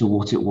to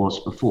what it was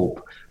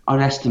before.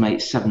 I'd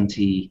estimate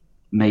 70,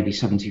 maybe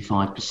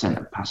 75%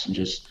 of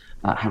passengers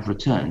have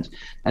returned.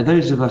 Now,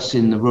 those of us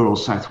in the rural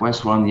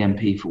southwest, where I'm the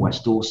MP for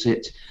West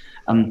Dorset,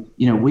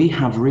 we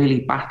have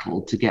really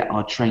battled to get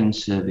our train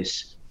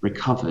service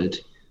recovered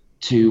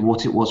to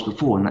what it was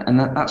before. And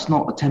that's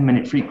not a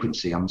 10-minute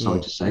frequency, I'm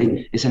sorry to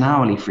say. It's an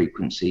hourly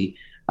frequency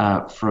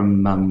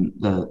from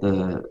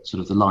the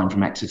sort of the line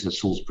from Exeter,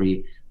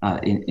 Salisbury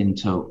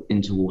into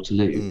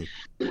Waterloo.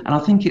 And I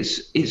think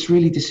it's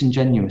really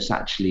disingenuous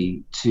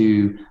actually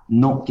to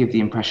not give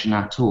the impression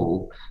at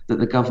all that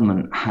the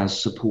government has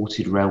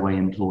supported railway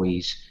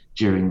employees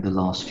during the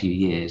last few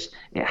years.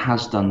 It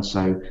has done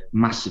so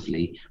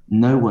massively.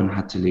 No one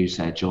had to lose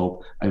their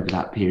job over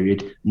that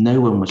period.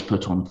 No one was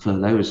put on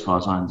furlough, as far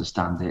as I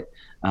understand it,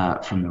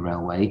 from the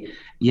railway.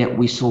 Yet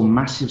we saw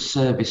massive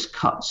service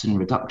cuts and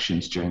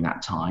reductions during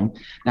that time.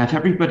 Now, if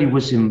everybody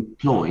was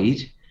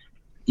employed,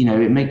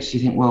 it makes you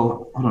think,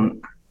 well, hold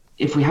on,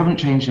 if we haven't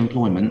changed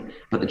employment,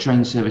 but the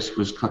train service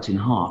was cut in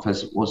half,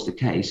 as was the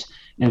case,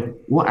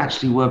 what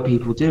actually were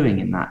people doing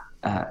in that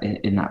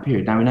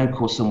period? Now, we know, of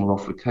course, some were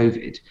off with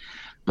COVID,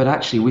 but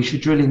actually we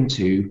should drill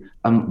into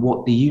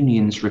what the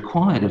unions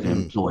required of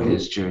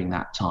employers during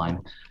that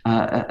time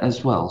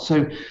as well.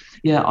 So,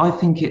 Yeah, I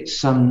think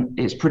it's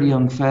pretty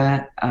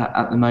unfair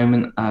at the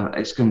moment.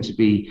 It's going to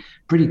be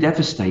pretty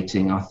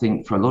devastating, I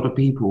think, for a lot of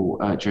people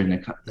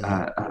during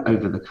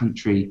over the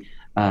country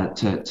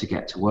to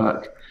get to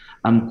work.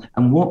 And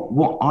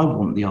what I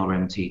want the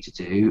RMT to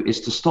do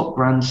is to stop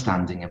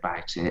grandstanding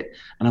about it,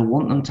 and I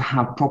want them to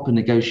have proper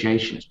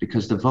negotiations,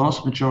 because the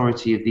vast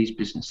majority of these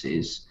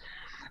businesses,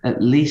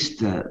 at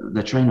least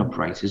the train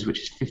operators, which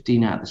is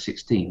 15 out of the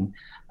 16,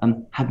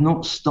 have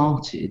not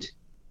started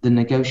the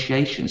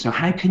negotiation. So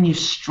how can you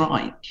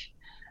strike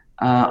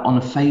on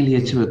a failure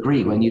to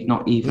agree when you've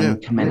not even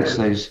commenced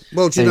those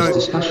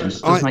discussions?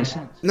 It doesn't make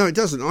sense. No, it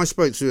doesn't. I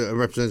spoke to a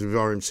representative of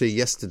RMT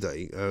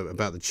yesterday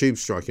about the tube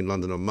strike in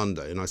London on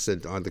Monday, and I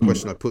said the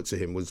question I put to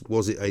him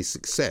was it a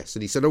success?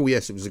 And he said, oh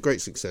yes, it was a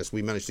great success.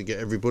 We managed to get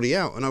everybody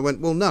out. And I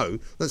went, well, no,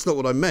 that's not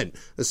what I meant.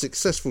 A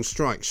successful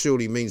strike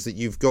surely means that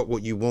you've got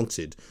what you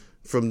wanted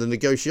from the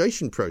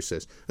negotiation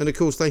process. And of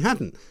course they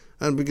hadn't.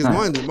 And because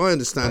my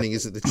understanding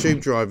is that the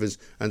tube drivers,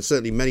 and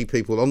certainly many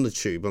people on the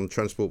tube, on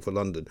Transport for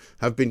London,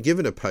 have been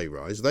given a pay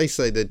rise. They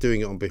say they're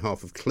doing it on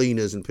behalf of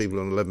cleaners and people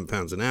on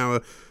 £11 an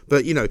hour.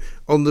 But, you know,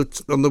 on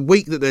the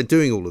week that they're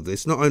doing all of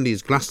this, not only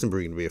is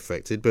Glastonbury going to be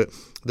affected, but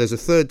there's a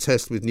third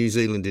test with New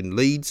Zealand in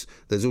Leeds.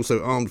 There's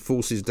also Armed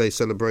Forces Day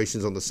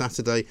celebrations on the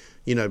Saturday,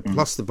 you know,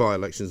 plus the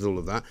by-elections and all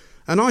of that.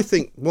 And I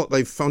think what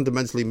they've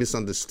fundamentally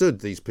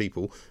misunderstood, these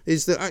people,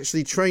 is that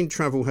actually train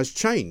travel has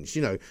changed.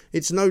 You know,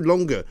 it's no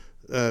longer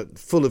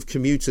full of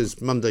commuters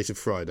Monday to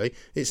Friday.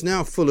 It's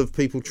now full of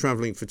people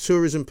travelling for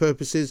tourism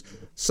purposes.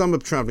 Some are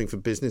travelling for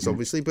business,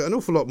 obviously, but an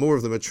awful lot more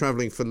of them are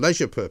travelling for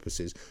leisure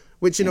purposes,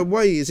 which in a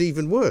way is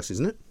even worse,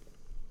 isn't it?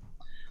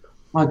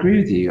 I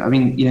agree with you. I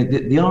mean, you know,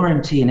 the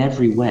RMT in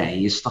every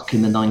way is stuck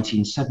in the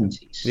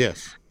 1970s.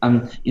 Yes.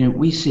 You know,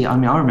 we see, I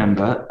mean, I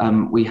remember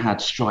we had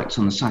strikes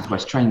on the South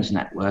West Trains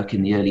network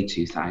in the early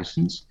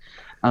 2000s.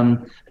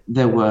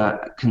 There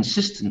were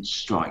consistent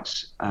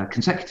strikes,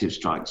 consecutive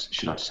strikes,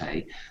 should I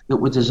say, that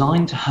were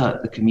designed to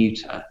hurt the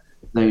commuter,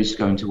 those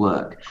going to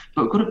work.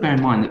 But we've got to bear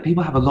in mind that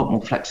people have a lot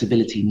more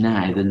flexibility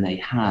now than they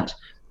had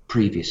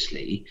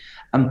previously.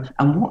 And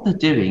what they're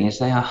doing is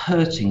they are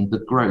hurting the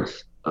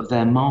growth of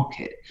their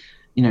market.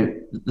 You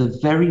know, the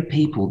very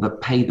people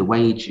that pay the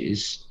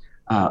wages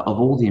of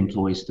all the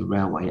employees of the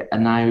railway are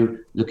now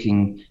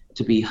looking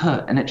to be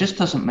hurt. And it just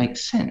doesn't make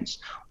sense.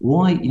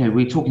 Why, you know,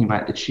 we were talking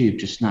about the tube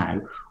just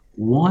now.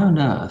 Why on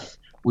earth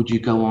would you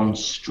go on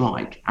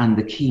strike and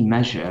the key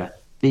measure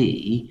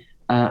be,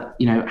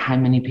 you know, how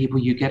many people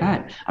you get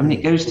out? I mean,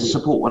 it goes to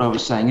support what I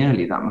was saying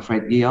earlier, that I'm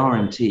afraid the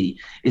RMT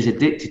is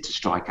addicted to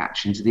strike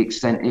action to the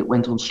extent it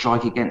went on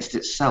strike against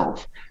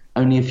itself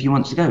only a few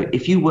months ago.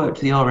 If you worked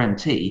for the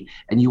RMT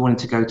and you wanted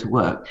to go to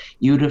work,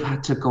 you would have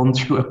had to have gone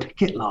through a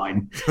picket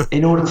line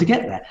in order to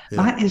get there.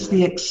 That is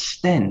the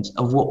extent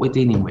of what we're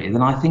dealing with.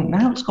 And I think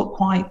now it's got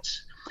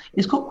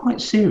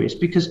quite serious,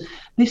 because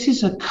this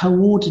is a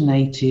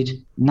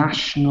coordinated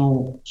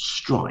national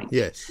strike.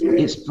 Yes.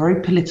 It's very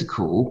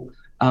political,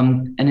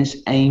 and it's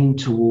aimed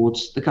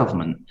towards the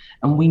government.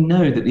 And we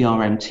know that the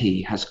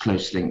RMT has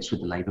close links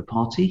with the Labour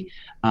Party.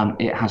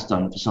 It has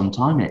done for some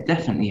time, and it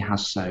definitely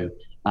has so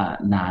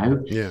now.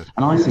 Yeah,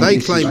 and I think they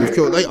claim, of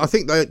course, I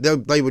think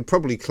they would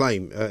probably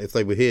claim, if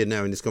they were here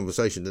now in this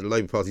conversation, that the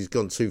Labour Party's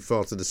gone too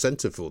far to the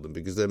centre for them,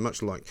 because they're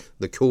much like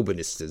the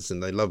Corbynistas,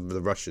 and they love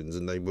the Russians,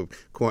 and they were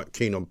quite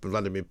keen on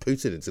Vladimir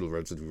Putin until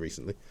relatively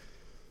recently.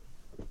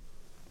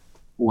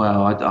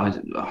 Well,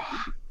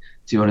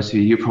 to be honest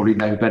with you, you probably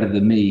know better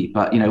than me,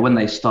 but you know, when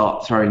they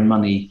start throwing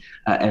money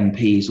at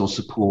MPs or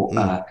support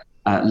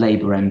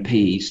Labour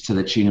MPs to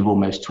the tune of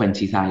almost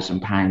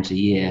 £20,000 a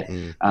year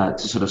to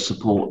sort of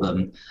support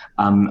them.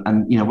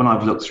 And, you know, when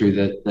I've looked through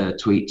the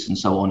tweets and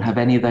so on, have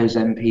any of those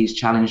MPs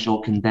challenged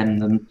or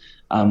condemned them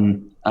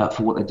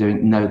for what they're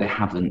doing? No, they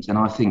haven't. And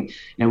I think,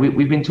 you know,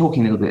 we've been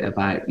talking a little bit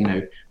about, you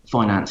know,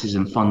 finances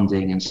and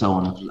funding and so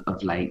on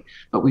of late,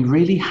 but we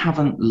really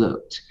haven't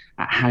looked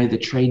at how the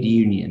trade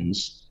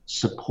unions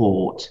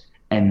support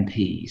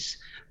MPs.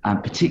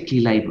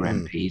 Particularly Labour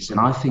MPs. And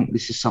I think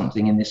this is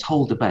something in this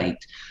whole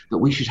debate that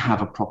we should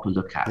have a proper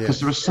look at, because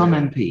there are some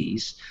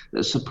MPs that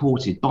are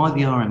supported by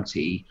the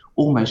RMT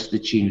almost to the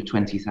tune of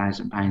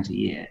 £20,000 a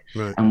year.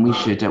 Right. And we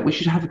should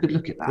have a good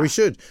look at that. We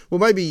should. Well,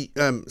 maybe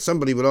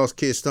somebody will ask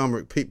Keir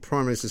Starmer at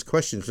Prime Minister's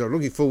questions, which I'm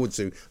looking forward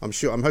to. I'm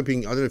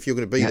hoping, I don't know if you're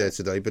going to be there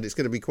today, but it's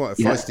going to be quite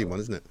a feisty one,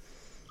 isn't it?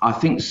 I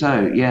think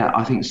so. Yeah,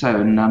 I think so.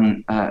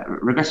 And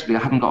regrettably, I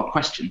haven't got a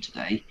question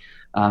today.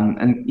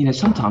 And, you know,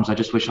 sometimes I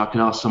just wish I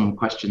could ask some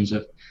questions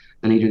of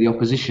the Leader of the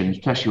Opposition,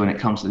 especially when it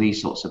comes to these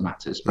sorts of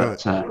matters.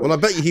 But well, I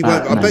bet you he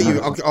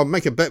won't. I'll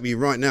make a bet with you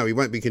right now. He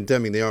won't be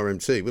condemning the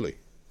RMT, will he?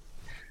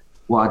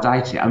 Well, I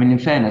doubt it. I mean, in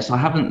fairness, I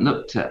haven't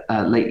looked at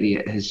lately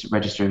at his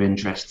register of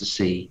interest to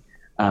see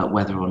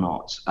whether or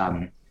not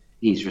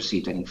he's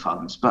received any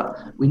funds. But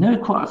we know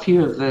quite a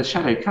few of the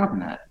shadow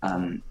cabinet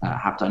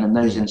have done, and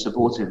those in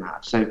support of him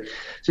have. So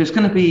it's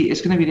going to be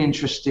an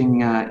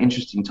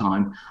interesting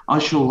time. I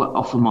shall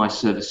offer my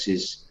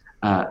services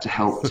to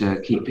help to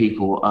keep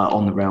people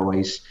on the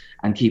railways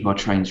and keep our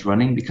trains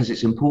running, because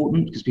it's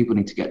important, because people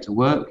need to get to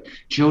work,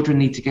 children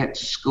need to get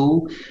to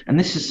school. And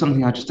this is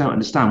something I just don't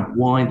understand,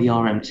 why the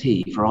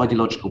RMT, for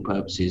ideological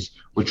purposes,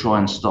 would try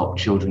and stop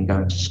children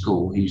going to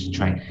school who use the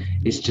train.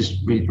 It's just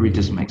really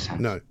doesn't make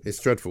sense. No, it's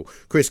dreadful.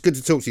 Chris, good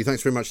to talk to you.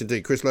 Thanks very much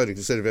indeed. Chris Loder,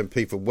 Conservative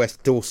MP for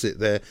West Dorset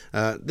there.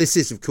 This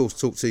is, of course,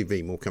 Talk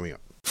TV. More coming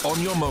up. On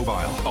your mobile,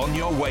 on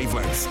your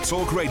wavelength,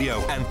 Talk Radio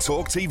and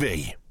Talk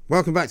TV.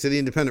 Welcome back to the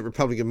Independent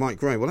Republic of Mike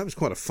Graham. Well, that was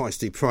quite a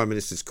feisty Prime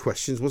Minister's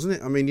questions, wasn't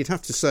it? I mean, you'd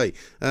have to say,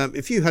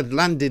 if you had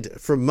landed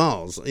from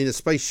Mars in a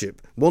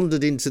spaceship,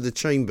 wandered into the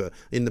chamber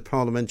in the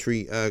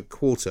parliamentary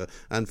quarter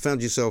and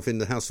found yourself in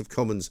the House of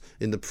Commons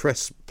in the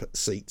press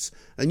seats,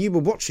 and you were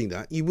watching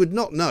that, you would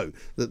not know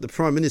that the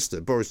Prime Minister,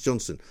 Boris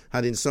Johnson,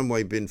 had in some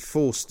way been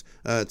forced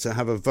to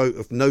have a vote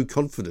of no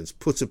confidence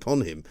put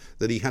upon him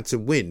that he had to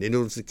win in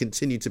order to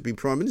continue to be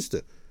Prime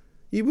Minister.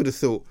 You would have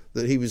thought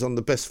that he was on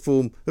the best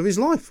form of his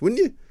life,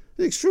 wouldn't you?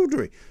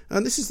 Extraordinary.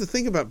 And this is the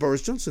thing about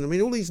Boris Johnson. I mean,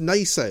 all these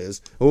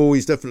naysayers,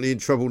 he's definitely in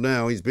trouble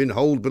now, he's been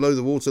holed below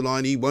the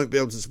waterline, he won't be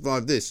able to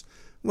survive this.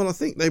 Well, I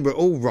think they were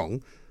all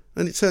wrong,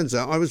 and it turns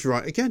out I was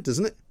right again,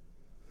 doesn't it?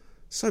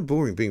 So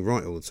boring being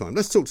right all the time.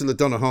 Let's talk to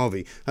LaDonna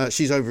Harvey.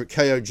 She's over at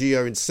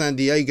KOGO in San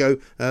Diego,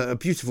 a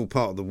beautiful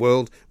part of the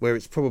world where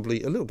it's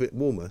probably a little bit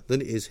warmer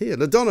than it is here.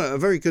 LaDonna, a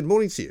very good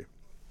morning to you.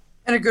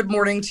 And a good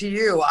morning to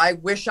you. I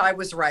wish I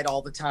was right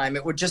all the time.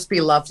 It would just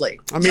be lovely.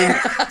 I mean,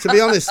 to be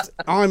honest,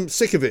 I'm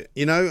sick of it.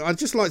 I'd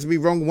just like to be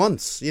wrong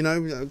once,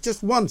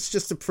 just once,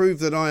 just to prove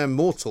that I am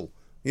mortal,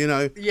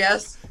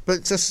 Yes.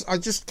 But I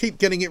just keep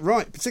getting it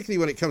right, particularly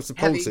when it comes to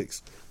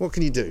politics. What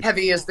can you do?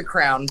 Heavy is the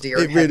crown, dear.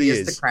 It really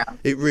is the crown.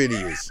 It really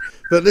is.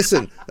 But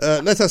listen,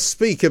 let us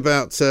speak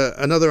about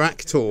another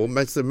actor,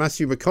 Mr.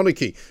 Matthew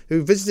McConaughey,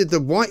 who visited the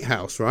White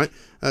House, right,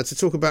 to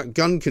talk about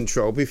gun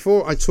control.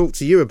 Before I talk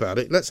to you about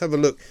it, let's have a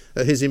look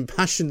at his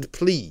impassioned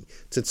plea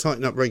to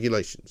tighten up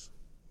regulations.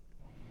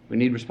 We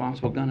need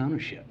responsible gun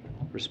ownership.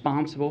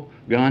 Responsible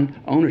gun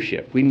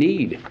ownership. We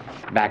need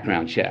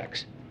background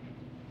checks.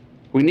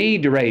 We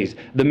need to raise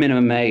the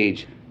minimum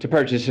age to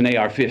purchase an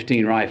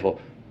AR-15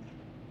 rifle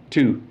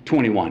to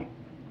 21.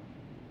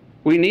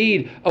 We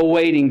need a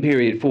waiting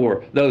period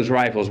for those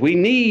rifles. We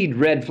need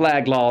red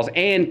flag laws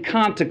and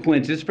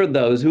consequences for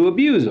those who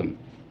abuse them.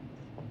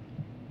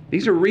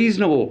 These are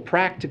reasonable,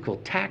 practical,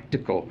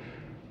 tactical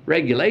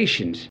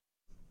regulations.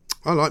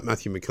 I like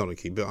Matthew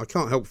McConaughey, but I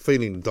can't help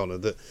feeling, Donna,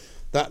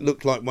 that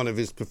looked like one of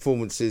his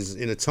performances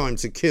in A Time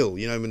to Kill,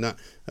 in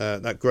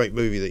that great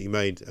movie that he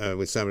made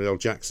with Samuel L.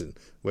 Jackson,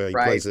 where he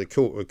plays a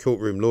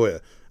courtroom lawyer.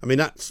 I mean,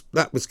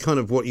 that was kind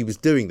of what he was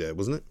doing there,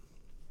 wasn't it?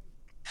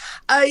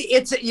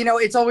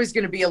 It's always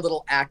going to be a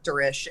little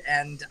actorish,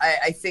 and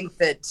I think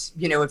that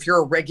if you're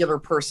a regular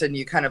person,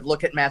 you kind of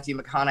look at Matthew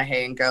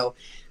McConaughey and go,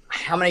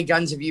 how many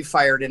guns have you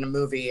fired in a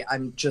movie?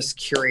 I'm just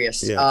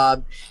curious. Yeah.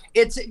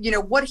 It's,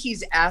 what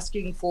he's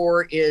asking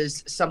for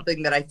is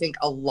something that I think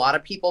a lot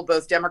of people,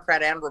 both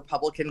Democrat and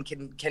Republican,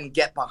 can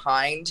get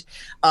behind.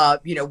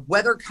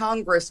 Whether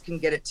Congress can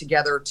get it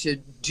together to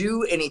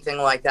do anything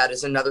like that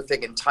is another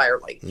thing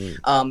entirely.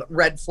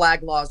 Red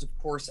flag laws, of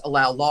course,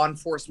 allow law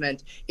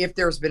enforcement, if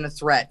there's been a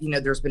threat,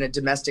 there's been a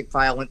domestic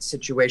violence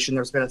situation,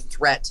 there's been a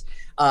threat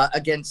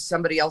against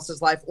somebody else's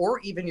life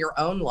or even your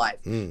own life,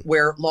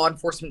 where law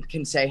enforcement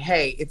can say,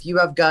 hey, if you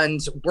have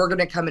guns, we're going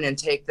to come in and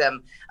take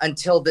them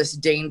until this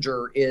danger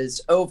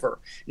is over.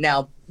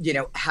 Now,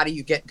 how do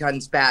you get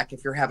guns back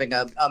if you're having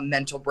a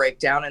mental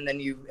breakdown and then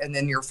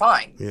you're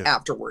fine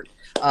afterward?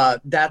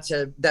 That's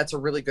a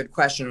really good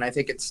question, and I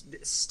think it's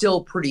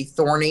still pretty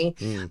thorny.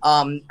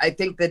 I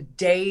think the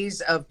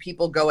days of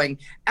people going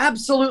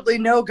absolutely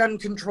no gun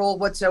control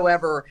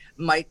whatsoever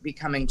might be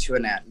coming to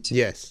an end.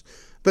 Yes,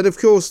 but of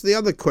course the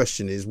other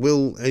question is,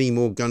 will any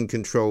more gun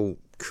control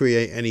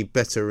create any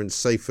better and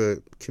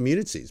safer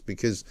communities?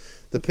 Because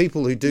the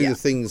people who do the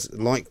things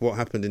like what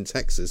happened in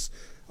Texas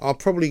are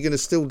probably going to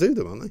still do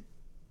them, aren't they?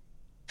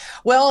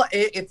 Well,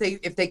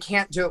 if they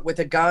can't do it with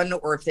a gun,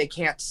 or if they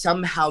can't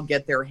somehow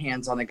get their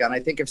hands on a gun, I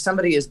think if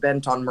somebody is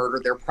bent on murder,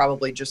 they're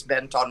probably just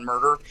bent on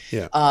murder.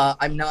 Yeah.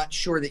 I'm not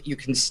sure that you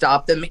can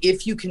stop them.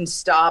 If you can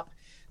stop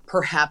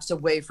perhaps a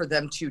way for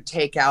them to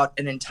take out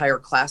an entire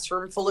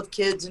classroom full of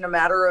kids in a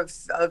matter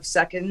of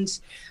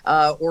seconds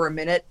or a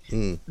minute.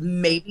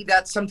 Maybe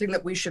that's something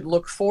that we should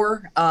look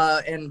for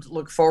and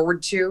look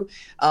forward to.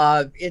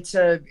 It's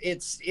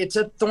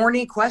a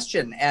thorny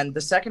question. And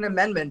the Second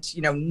Amendment,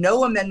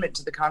 no amendment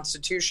to the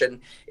Constitution,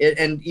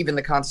 and even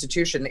the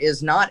Constitution,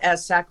 is not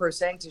as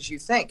sacrosanct as you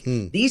think.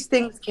 These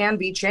things can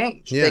be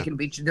changed. Yeah. They can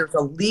be. There's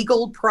a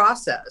legal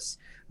process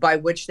by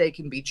which they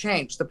can be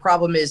changed. The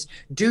problem is,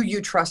 do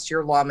you trust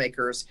your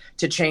lawmakers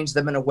to change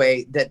them in a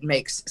way that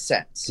makes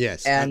sense?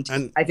 Yes.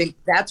 And I think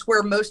that's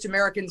where most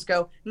Americans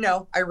go,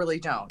 no, I really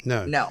don't.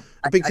 No.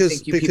 I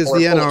Because think the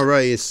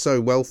NRA is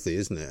so wealthy,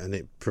 isn't it? And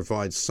it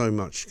provides so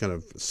much kind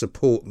of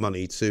support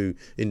money to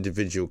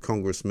individual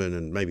congressmen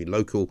and maybe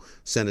local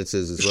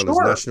senators as well as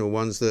national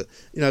ones that,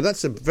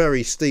 that's a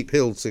very steep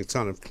hill to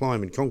kind of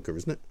climb and conquer,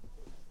 isn't it?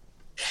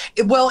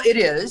 Well, it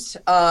is.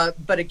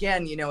 But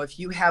again, if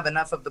you have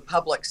enough of the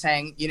public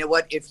saying, you know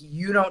what, if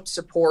you don't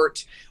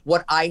support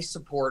what I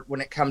support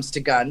when it comes to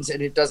guns,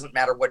 and it doesn't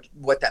matter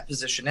what that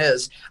position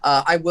is,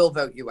 I will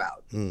vote you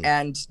out.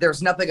 And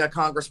there's nothing a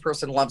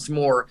congressperson loves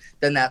more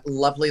than that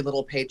lovely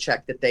little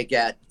paycheck that they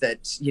get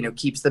that,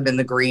 keeps them in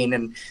the green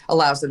and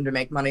allows them to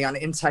make money on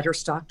insider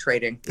stock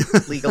trading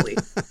legally.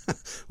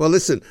 Well,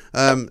 listen,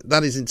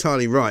 that is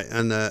entirely right.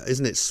 And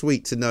isn't it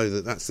sweet to know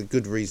that that's a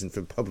good reason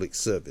for public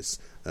service?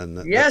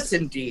 And yes,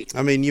 indeed.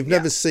 I mean, you've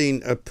never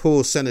seen a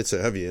poor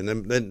senator, have you?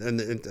 And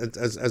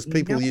as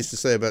people used to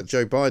say about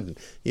Joe Biden,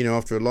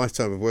 after a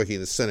lifetime of working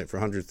in the Senate for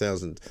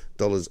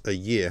 $100,000 a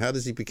year, how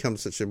does he become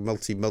such a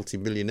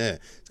multi-millionaire?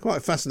 It's quite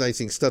a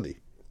fascinating study.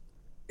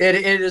 It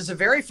is a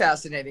very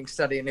fascinating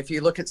study, and if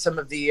you look at some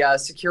of the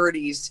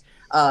securities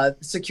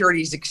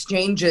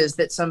exchanges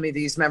that some of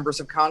these members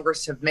of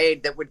Congress have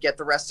made that would get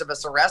the rest of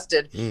us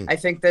arrested, I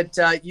think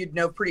that you'd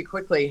know pretty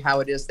quickly how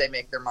it is they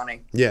make their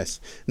money. Yes.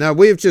 Now,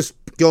 we have just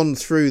gone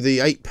through the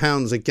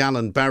 £8 a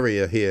gallon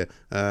barrier here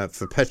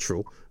for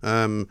petrol,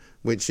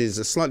 which is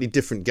a slightly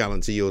different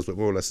gallon to yours, but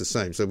more or less the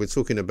same. So we're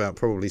talking about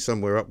probably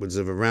somewhere upwards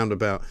of around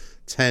about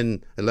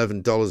 $10,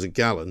 $11 a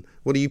gallon.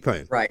 What are you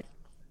paying? Right.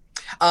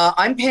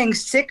 I'm paying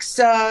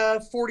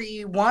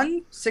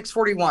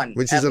 $6.41,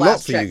 which is a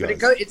lot for you guys.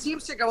 But it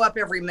seems to go up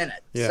every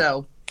minute. Yeah.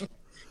 So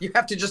you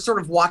have to just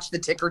sort of watch the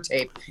ticker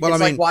tape. Well,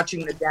 it's like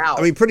watching the Dow.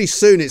 I mean, pretty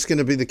soon it's going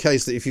to be the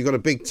case that if you've got a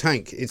big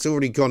tank, it's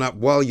already gone up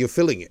while you're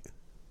filling it.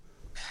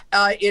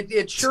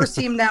 It sure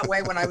seemed that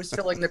way when I was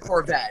filling the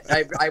Corvette.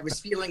 I was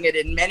feeling it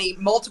in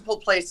multiple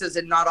places,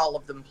 and not all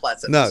of them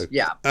pleasant. No,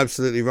 yeah,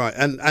 absolutely right.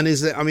 And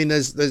is there? I mean,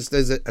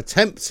 there's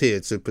attempts here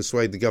to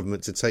persuade the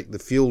government to take the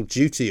fuel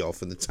duty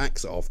off and the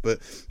tax off. But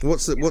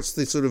what's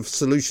the sort of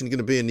solution going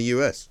to be in the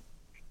US?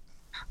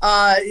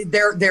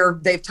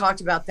 They've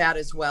talked about that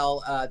as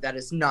well. That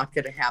is not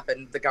going to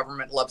happen. The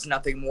government loves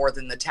nothing more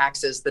than the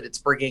taxes that it's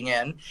bringing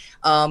in.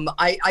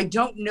 I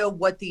don't know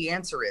what the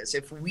answer is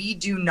if we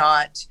do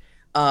not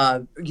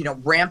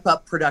ramp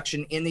up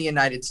production in the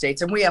United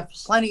States, and we have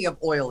plenty of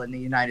oil in the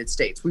United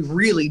States. We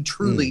really,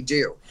 truly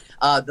do.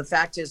 The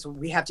fact is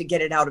we have to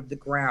get it out of the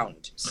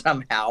ground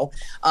somehow.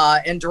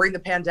 And during the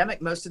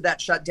pandemic, most of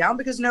that shut down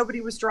because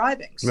nobody was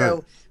driving.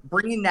 So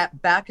bringing that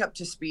back up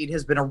to speed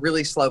has been a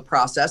really slow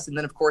process. And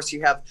then, of course,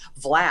 you have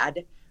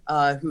Vlad,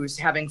 who's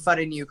having fun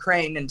in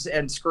Ukraine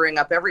and screwing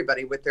up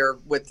everybody with their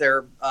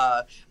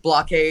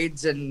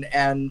blockades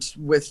and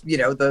with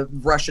the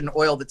Russian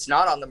oil that's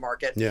not on the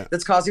market,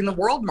 that's causing the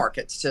world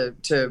markets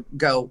to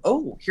go,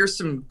 oh, here's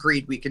some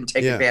greed we can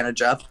take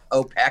advantage of.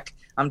 OPEC,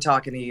 I'm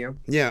talking to you.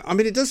 Yeah, I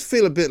mean, it does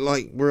feel a bit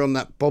like we're on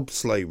that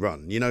bobsleigh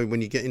run,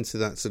 when you get into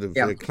that sort of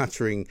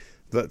clattering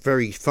but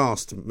very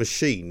fast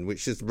machine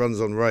which just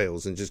runs on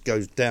rails and just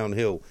goes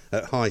downhill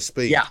at high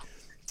speed. Yeah.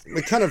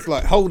 We're kind of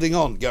like holding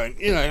on, going,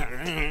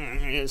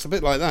 it's a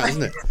bit like that,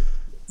 isn't it?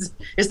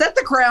 Is that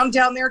the ground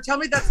down there? Tell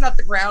me that's not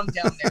the ground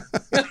down there.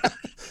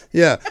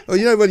 Yeah.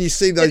 Well, when you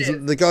see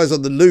the guys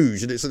on the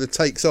luge and it sort of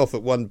takes off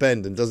at one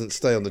bend and doesn't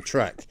stay on the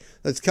track,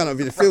 that's kind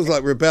of, it feels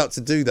like we're about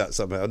to do that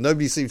somehow.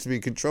 Nobody seems to be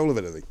in control of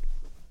anything.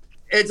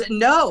 And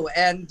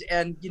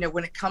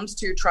when it comes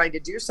to trying to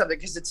do something,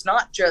 because it's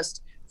not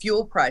just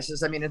fuel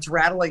prices. I mean, it's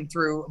rattling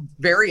through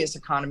various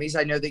economies.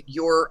 I know that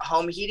your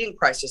home heating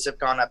prices have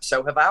gone up.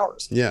 So have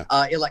ours. Yeah.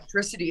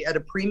 Electricity at a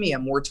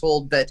premium. We're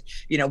told that,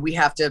 we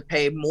have to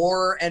pay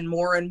more and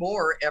more and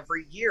more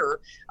every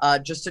year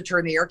just to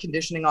turn the air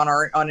conditioning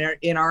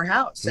in our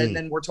house. And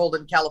then we're told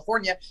in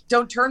California,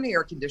 don't turn the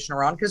air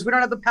conditioner on because we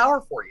don't have the power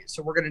for you.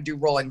 So we're going to do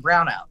rolling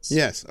brownouts.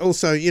 Yes.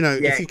 Also,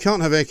 if you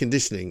can't have air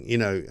conditioning,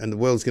 and the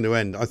world's going to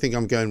end, I think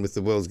I'm going with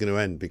the world's going to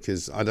end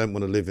because I don't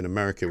want to live in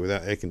America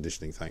without air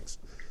conditioning. Thanks.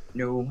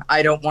 No,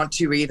 I don't want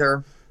to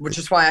either, which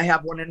is why I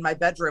have one in my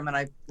bedroom and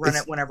I run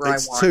it whenever I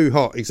want. It's too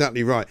hot,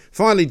 exactly right.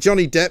 Finally,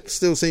 Johnny Depp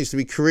still seems to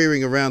be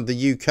careering around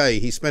the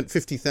UK. He spent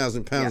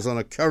 £50,000 on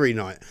a curry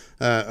night,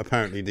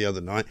 apparently, the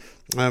other night.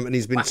 And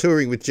he's been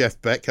touring with Jeff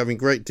Beck, having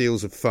great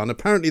deals of fun.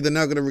 Apparently, they're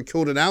now going to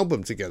record an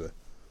album together.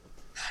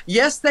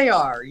 Yes, they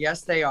are.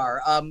 Yes, they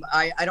are.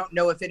 I don't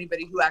know if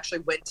anybody who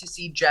actually went to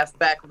see Jeff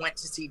Beck went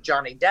to see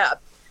Johnny Depp.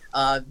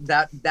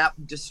 That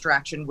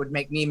distraction would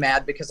make me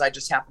mad because I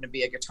just happen to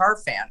be a guitar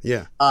fan.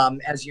 Yeah.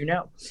 As you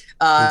know.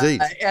 Indeed.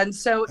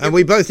 And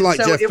we both like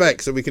Jeff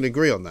Beck, so we can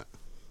agree on that.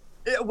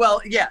 Well,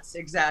 yes,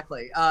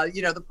 exactly.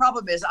 The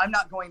problem is I'm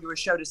not going to a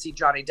show to see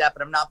Johnny Depp,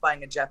 and I'm not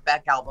buying a Jeff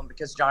Beck album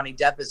because Johnny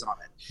Depp is on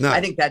it. No.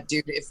 I think that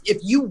dude, if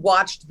you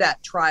watched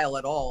that trial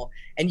at all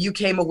and you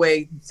came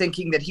away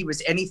thinking that he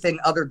was anything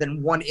other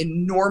than one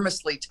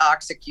enormously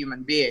toxic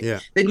human being,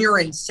 then you're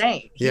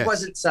insane. He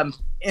wasn't some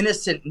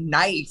innocent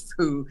knife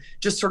who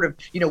just sort of,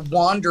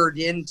 wandered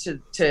into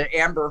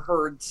Amber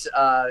Heard's,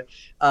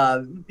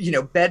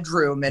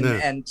 bedroom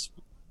and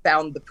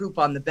found the poop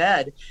on the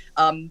bed.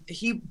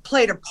 He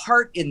played a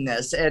part in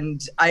this,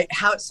 and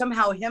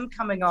somehow him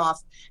coming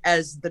off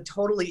as the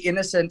totally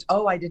innocent,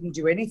 I didn't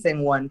do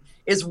anything one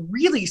is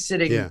really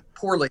sitting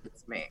poorly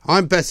with me.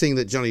 I'm betting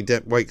that Johnny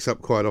Depp wakes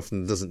up quite often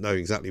and doesn't know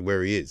exactly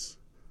where he is.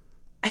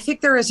 I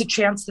think there is a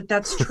chance that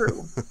that's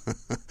true.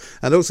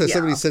 And also,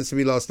 somebody said to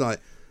me last night,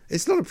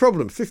 it's not a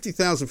problem.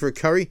 50,000 for a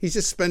curry. He's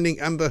just spending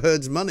Amber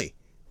Heard's money.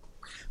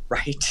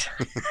 Right.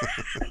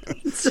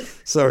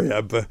 Sorry,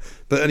 Amber.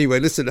 But anyway,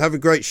 listen, have a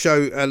great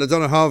show.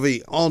 LaDonna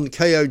Harvey on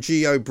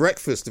KOGO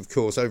Breakfast, of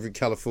course, over in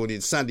California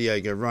and San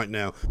Diego right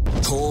now.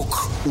 Talk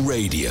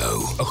Radio.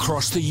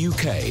 Across the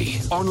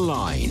UK.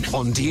 Online,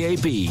 on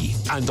DAB,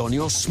 and on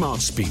your smart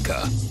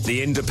speaker.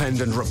 The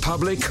Independent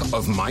Republic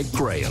of Mike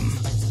Graham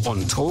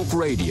on Talk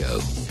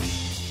Radio.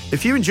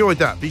 If you enjoyed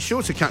that, be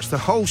sure to catch the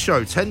whole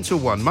show 10 till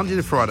 1, Monday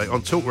to Friday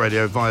on Talk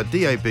Radio via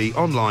DAB,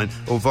 online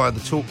or via the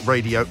Talk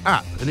Radio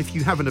app. And if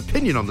you have an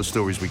opinion on the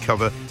stories we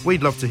cover,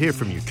 we'd love to hear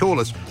from you. Call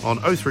us on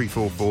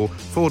 0344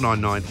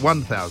 499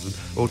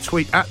 1000 or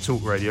tweet at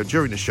Talk Radio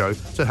during the show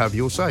to have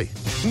your say.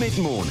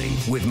 Mid-morning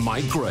with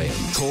Mike Graham.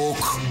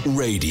 Talk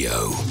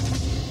Radio.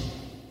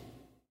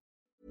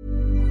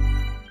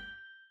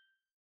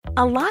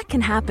 A lot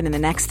can happen in the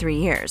next 3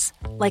 years.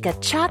 Like a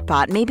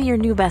chatbot may be your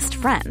new best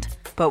friend.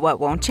 But what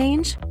won't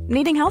change?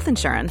 Needing health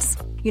insurance.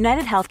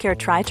 United Healthcare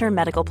Tri-Term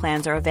Medical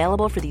Plans are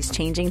available for these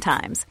changing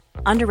times.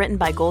 Underwritten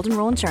by Golden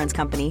Rule Insurance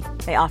Company,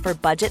 they offer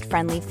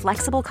budget-friendly,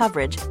 flexible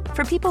coverage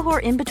for people who are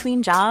in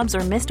between jobs or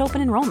missed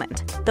open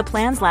enrollment. The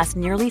plans last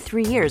nearly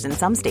 3 years in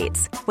some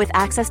states, with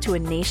access to a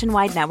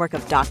nationwide network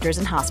of doctors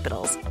and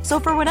hospitals. So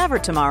for whatever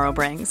tomorrow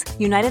brings,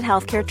 United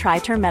Healthcare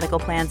Tri-Term Medical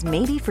Plans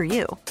may be for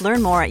you.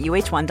 Learn more at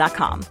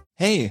uh1.com.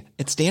 Hey,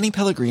 it's Danny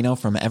Pellegrino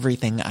from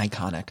Everything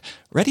Iconic.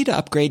 Ready to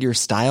upgrade your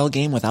style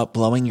game without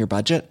blowing your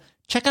budget?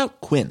 Check out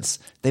Quince.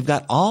 They've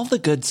got all the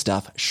good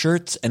stuff,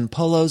 shirts and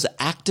polos,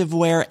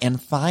 activewear,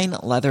 and fine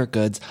leather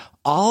goods,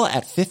 all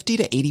at 50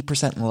 to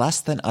 80%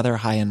 less than other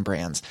high-end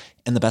brands.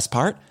 And the best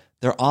part?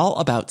 They're all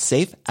about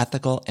safe,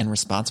 ethical, and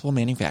responsible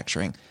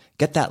manufacturing.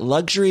 Get that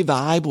luxury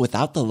vibe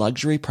without the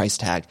luxury price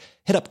tag.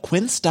 Hit up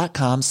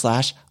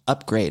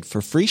quince.com/upgrade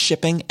for free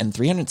shipping and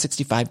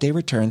 365-day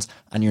returns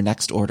on your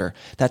next order.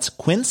 That's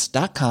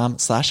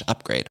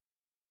quince.com/upgrade.